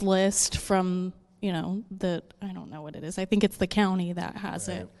species list from I don't know what it is. I think it's the county that has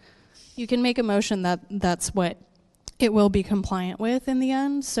it. You can make a motion that that's what it will be compliant with in the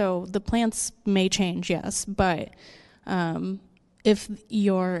end. So the plants may change, yes, but if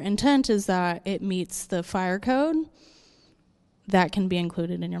your intent is that it meets the fire code, that can be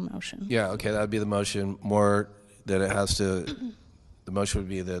included in your motion. Yeah, okay, that would be the motion. More that it has to, the motion would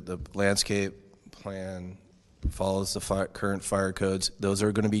be that the landscape plan follows the current fire codes. Those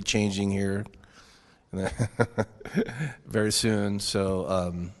are going to be changing here very soon,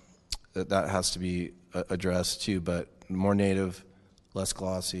 so that has to be addressed too, but more native, less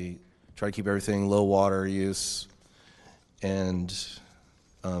glossy, try to keep everything low water use, and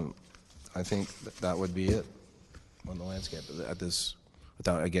I think that would be it on the landscape with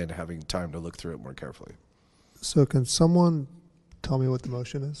without, again, having time to look through it more carefully. So can someone tell me what the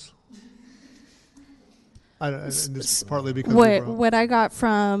motion is? And this is partly because What I got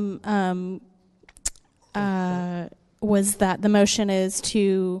from was that the motion is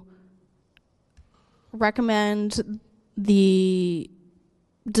to recommend the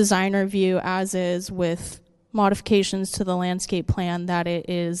design review as is with modifications to the landscape plan, that it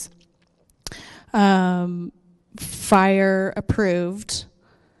is fire approved,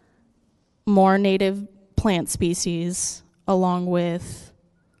 more native plant species, along with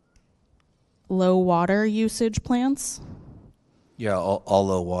low water usage plants. Yeah, all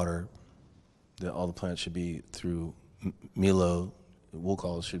low water. All the plants should be through Milo. Wool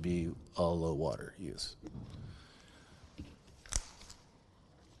calls should be all low water use.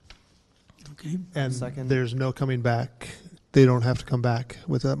 Okay. And Second. there's no coming back. They don't have to come back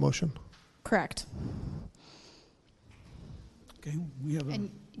with that motion. Correct. Okay, we have a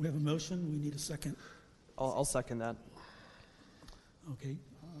motion, we need a second. I'll second that. Okay,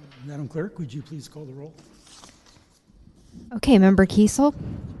 Madam Clerk, would you please call the roll? Okay, Member Kiesel,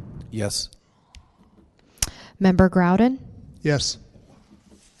 Yes. Member Groudon, Yes.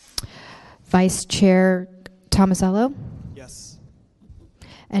 Vice Chair Tomasello, Yes.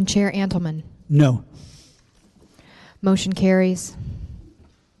 and Chair Antleman. No. Motion carries.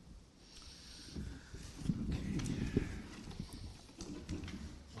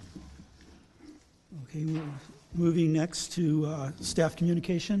 Okay, we're moving next to staff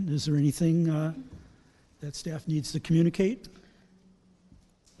communication. Is there anything that staff needs to communicate?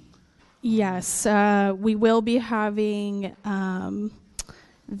 Yes, we will be having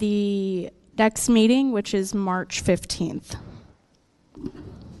the next meeting, which is March 15th.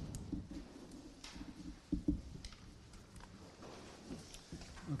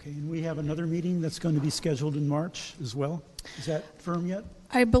 Okay, and we have another meeting that's going to be scheduled in March as well. Is that firm yet?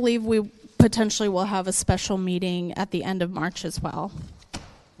 I believe we potentially will have a special meeting at the end of March as well.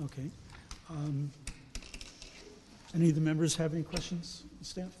 Okay. Any of the members have any questions,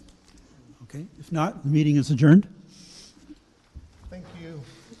 staff? Okay, if not, the meeting is adjourned. Thank you.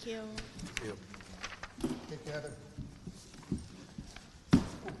 Thank you. Take care.